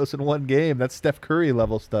 3 of those in one game? That's Steph Curry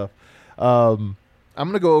level stuff. I'm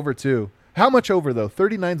going to go over 2. How much over, though?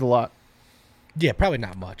 39's a lot. Yeah, probably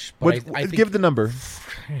not much. But I think give the number.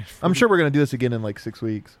 I'm sure we're going to do this again in like 6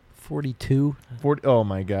 weeks. 42. 40. Oh,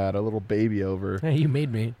 my God. A little baby over. Hey, you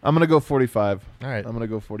made me. I'm going to go 45. All right. I'm going to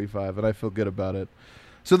go 45, and I feel good about it.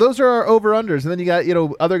 So those are our over-unders. And then you got,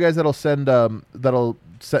 other guys that'll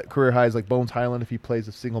set career highs, like Bones Highland, if he plays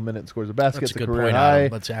a single minute and scores a basket. That's a good career point, high.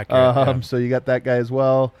 Adam. That's accurate. So you got that guy as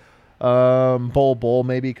well. Bull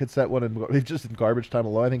maybe could set one in just in garbage time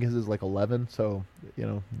alone. I think his is like 11. So,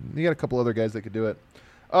 you got a couple other guys that could do it.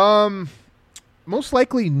 Most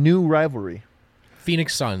likely new rivalry.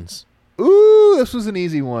 Phoenix Suns. Ooh, this was an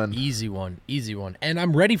easy one. Easy one. And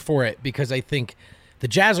I'm ready for it because I think the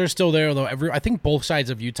Jazz are still there, although I think both sides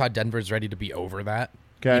of Utah, Denver's ready to be over that.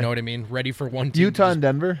 Okay. You know what I mean? Ready for one team. Utah and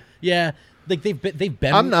Denver? Yeah. Like they've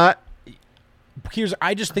been. I'm not.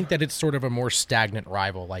 I just think that it's sort of a more stagnant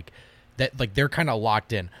rival. Like they're kind of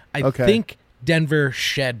locked in. I Okay. think Denver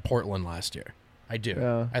shed Portland last year. I do.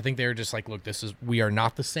 Yeah. I think they were just like, look, we are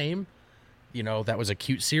not the same. You know, that was a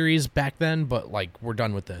cute series back then, but like we're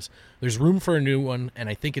done with this. There's room for a new one, and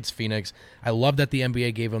I think it's Phoenix. I love that the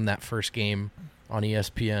NBA gave them that first game on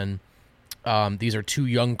ESPN. These are two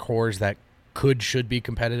young cores that should be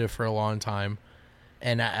competitive for a long time.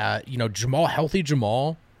 And, healthy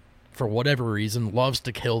Jamal, for whatever reason, loves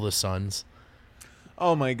to kill the Suns.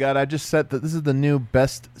 Oh, my God. I just said that this is the new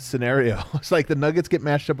best scenario. It's like the Nuggets get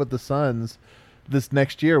matched up with the Suns this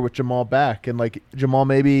next year with Jamal back. And, like, Jamal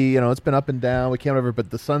maybe, it's been up and down. We can't whatever. But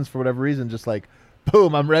the Suns, for whatever reason, just like,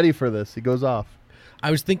 boom, I'm ready for this. He goes off. I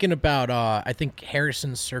was thinking about, I think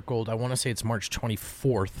Harrison circled, I want to say it's March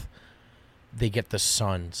 24th, they get the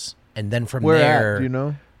Suns. And then from Where there, at? Do you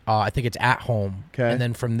know? I think it's at home. Okay. And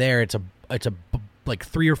then from there, it's like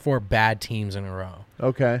 3 or 4 bad teams in a row.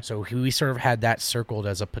 Okay. So we sort of had that circled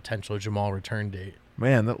as a potential Jamal return date.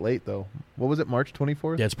 Man, that late, though. What was it, March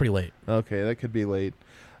 24th? Yeah, it's pretty late. Okay, that could be late.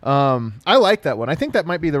 I like that one. I think that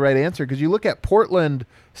might be the right answer because you look at Portland,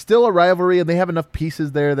 still a rivalry, and they have enough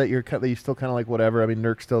pieces there that you still kind of like whatever. I mean,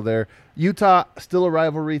 Nurk's still there. Utah, still a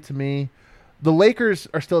rivalry to me. The Lakers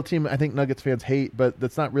are still a team I think Nuggets fans hate, but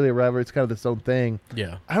that's not really a rivalry. It's kind of its own thing.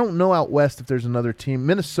 Yeah. I don't know out west if there's another team.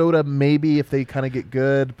 Minnesota, maybe, if they kind of get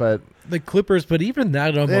good, but... The Clippers, but even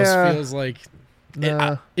that almost feels like...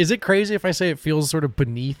 Nah. Is it crazy if I say it feels sort of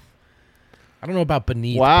beneath? I don't know about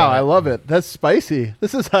beneath. Wow, but I love it. That's spicy.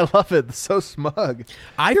 I love it. It's so smug.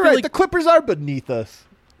 I You're feel right. like The Clippers are beneath us.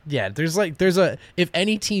 Yeah, there's if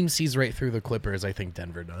any team sees right through the Clippers, I think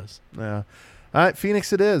Denver does. Yeah. All right,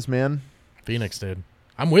 Phoenix it is, man. Phoenix did.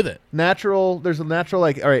 I'm with it. There's a natural,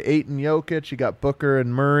 like, all right, Ayton, Jokic, you got Booker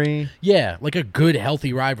and Murray. Yeah, like a good,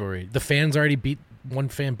 healthy rivalry. The fans already one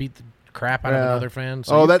fan beat the crap out of another fan.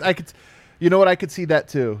 So I could, you know what, I could see that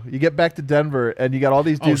too. You get back to Denver and you got all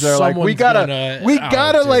these dudes that are like, we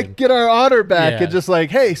gotta like get our honor back and just like,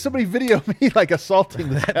 hey, somebody video me like assaulting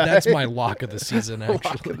this guy. That's my lock of the season, actually.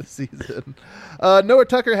 Lock of the season. Noah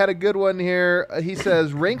Tucker had a good one here. He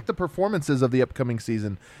says, rank the performances of the upcoming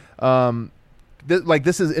season.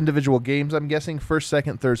 This is individual games, I'm guessing, first,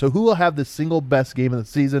 second, third. So who will have the single best game of the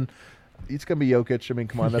season? It's going to be Jokic. I mean,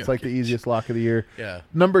 come on. That's like the easiest lock of the year. Yeah.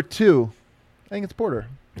 Number 2, I think it's Porter.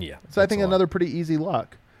 Yeah. So I think another pretty easy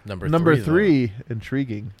lock. Number three,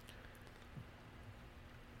 intriguing.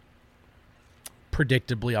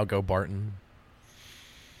 Predictably, I'll go Barton.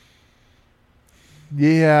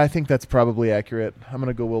 Yeah, I think that's probably accurate. I'm going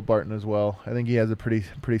to go Will Barton as well. I think he has a pretty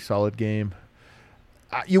solid game.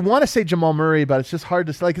 You want to say Jamal Murray, but it's just hard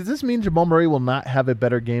to say. Like, does this mean Jamal Murray will not have a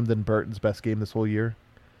better game than Burton's best game this whole year?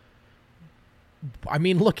 I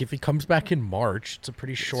mean, look, if he comes back in March, it's a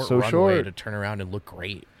pretty short runway to turn around and look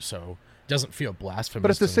great. So it doesn't feel blasphemous. But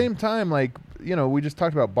at the same time, like, we just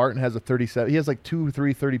talked about Barton has a 37. He has like 2,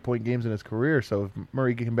 3 30-point games in his career. So if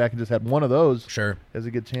Murray can come back and just had one of those, sure, has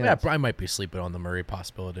a good chance. Yeah, I might be sleeping on the Murray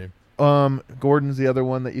possibility. Gordon's the other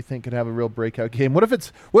one that you think could have a real breakout game. What if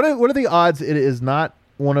it's what are the odds it is not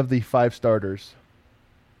one of the 5 starters?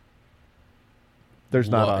 There's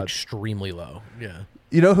not odds. Extremely low. Yeah.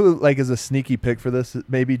 You know who like is a sneaky pick for this?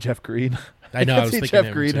 Maybe Jeff Green. I know. I was see thinking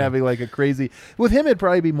Jeff Green too. having like a crazy. With him, it'd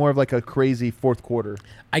probably be more of like a crazy fourth quarter.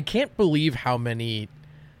 I can't believe how many,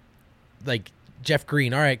 like Jeff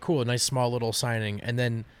Green. All right, cool, a nice small little signing, and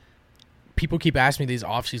then people keep asking me these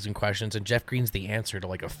offseason questions, and Jeff Green's the answer to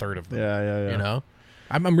like a third of them. Yeah. You know,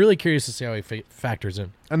 I'm really curious to see how he factors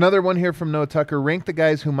in. Another one here from Noah Tucker. Rank the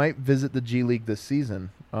guys who might visit the G League this season.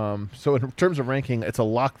 So in terms of ranking, it's a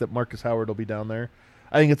lock that Marcus Howard will be down there.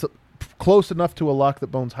 I think it's close enough to a lock that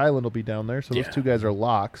Bones Highland will be down there. So those two guys are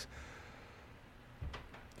locks.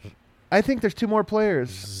 I think there's 2 more players.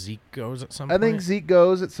 Zeke goes at some point. I think Zeke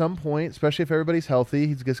goes at some point, especially if everybody's healthy.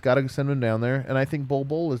 He's just got to send him down there. And I think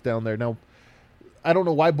Bol is down there. Now, I don't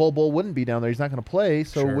know why Bol wouldn't be down there. He's not going to play.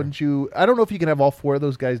 So wouldn't you – I don't know if you can have all 4 of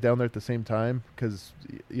those guys down there at the same time because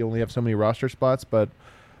you only have so many roster spots. But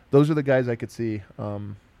those are the guys I could see.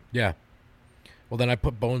 Yeah. Well, then I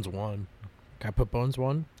put Bones 1. Can I put Bones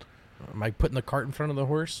 1? Am I putting the cart in front of the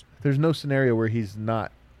horse? There's no scenario where he's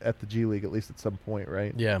not at the G League, at least at some point,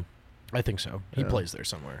 right? Yeah, I think so. He plays there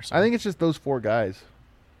somewhere. So. I think it's just those 4 guys.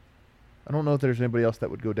 I don't know if there's anybody else that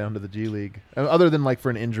would go down to the G League other than like for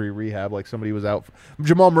an injury rehab, like somebody was out.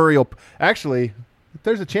 Jamal Murray will actually.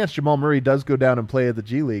 There's a chance Jamal Murray does go down and play at the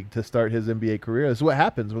G League to start his NBA career. This is what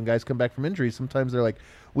happens when guys come back from injuries. Sometimes they're like,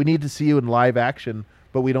 "We need to see you in live action,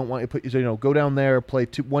 but we don't want you to put go down there, play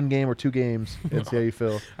 1 game or 2 games, and see how you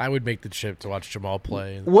feel." I would make the trip to watch Jamal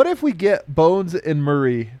play. What if we get Bones and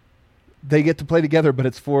Murray? They get to play together, but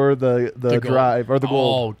it's for the drive or the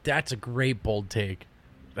goal. Oh, that's a great bold take.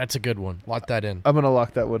 That's a good one. Lock that in. I'm going to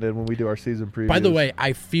lock that one in when we do our season preview. By the way,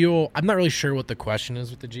 I'm not really sure what the question is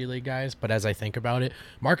with the G League guys, but as I think about it,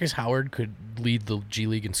 Marcus Howard could lead the G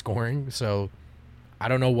League in scoring. So I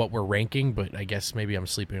don't know what we're ranking, but I guess maybe I'm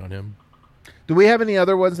sleeping on him. Do we have any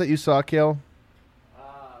other ones that you saw, Kale?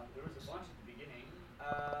 There was a bunch at the beginning.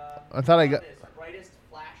 I thought I got this brightest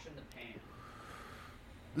flash in the pan.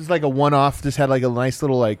 this is like a one-off. Just had like a nice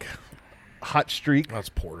little like hot streak. That's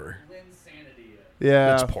Porter.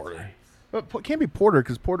 Yeah, That's Porter. But it can't be Porter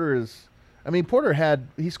because Porter is. I mean, Porter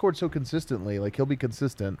he scored so consistently. Like he'll be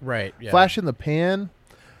consistent. Right. Yeah. Flash in the pan.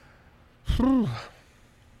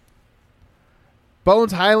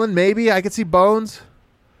 Bones Highland, maybe I could see Bones.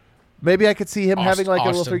 Maybe I could see him having like a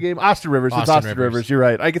little 3 game. Austin Rivers. It's Austin Rivers. You're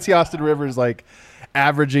right. I could see Austin Rivers like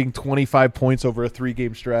averaging 25 points over a 3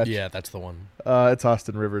 game stretch. Yeah, that's the one. It's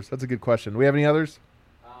Austin Rivers. That's a good question. Do we have any others?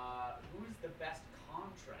 Who's the best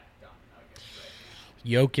contract on Nuggets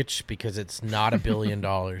right now? Jokic, because it's not $1 billion.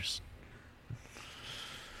 Well,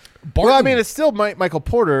 I mean, it's still Michael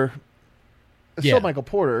Porter. It's still Michael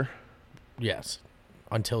Porter. Yes,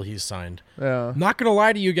 until he's signed. Yeah. I'm not gonna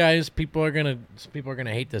lie to you guys. People are gonna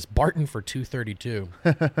hate this. Barton for $232.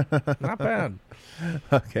 Not bad.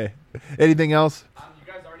 Okay. Anything else? You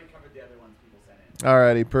guys already covered the other ones people sent in.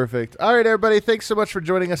 Alrighty, perfect. All right, everybody, thanks so much for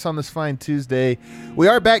joining us on this fine Tuesday. We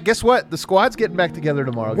are back. Guess what? The squad's getting back together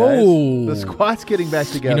tomorrow, guys. Whoa. The squad's getting back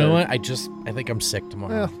together. You know what? I think I'm sick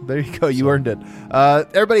tomorrow. Well, there you go. You earned it.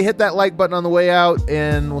 Everybody hit that like button on the way out,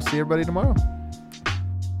 and we'll see everybody tomorrow.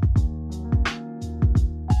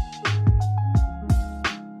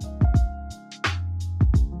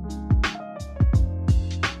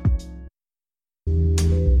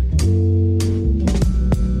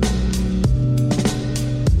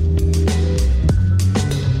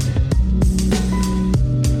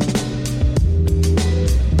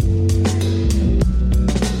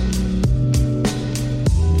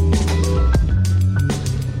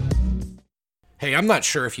 Hey, I'm not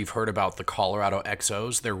sure if you've heard about the Colorado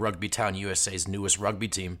Exos. They're Rugby Town USA's newest rugby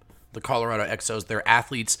team. The Colorado Exos, they're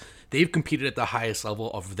athletes. They've competed at the highest level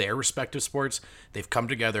of their respective sports. They've come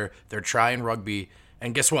together. They're trying rugby.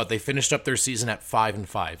 And guess what? They finished up their season at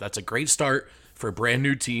 5-5. That's a great start for a brand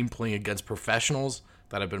new team playing against professionals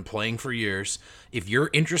that have been playing for years. If you're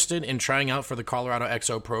interested in trying out for the Colorado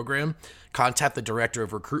XO program, contact the Director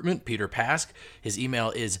of Recruitment, Peter Pask. His email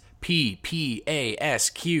is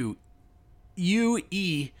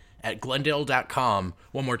ppasque@glendale.com.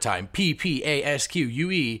 One more time,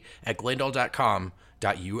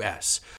 ppasque@glendale.com.us.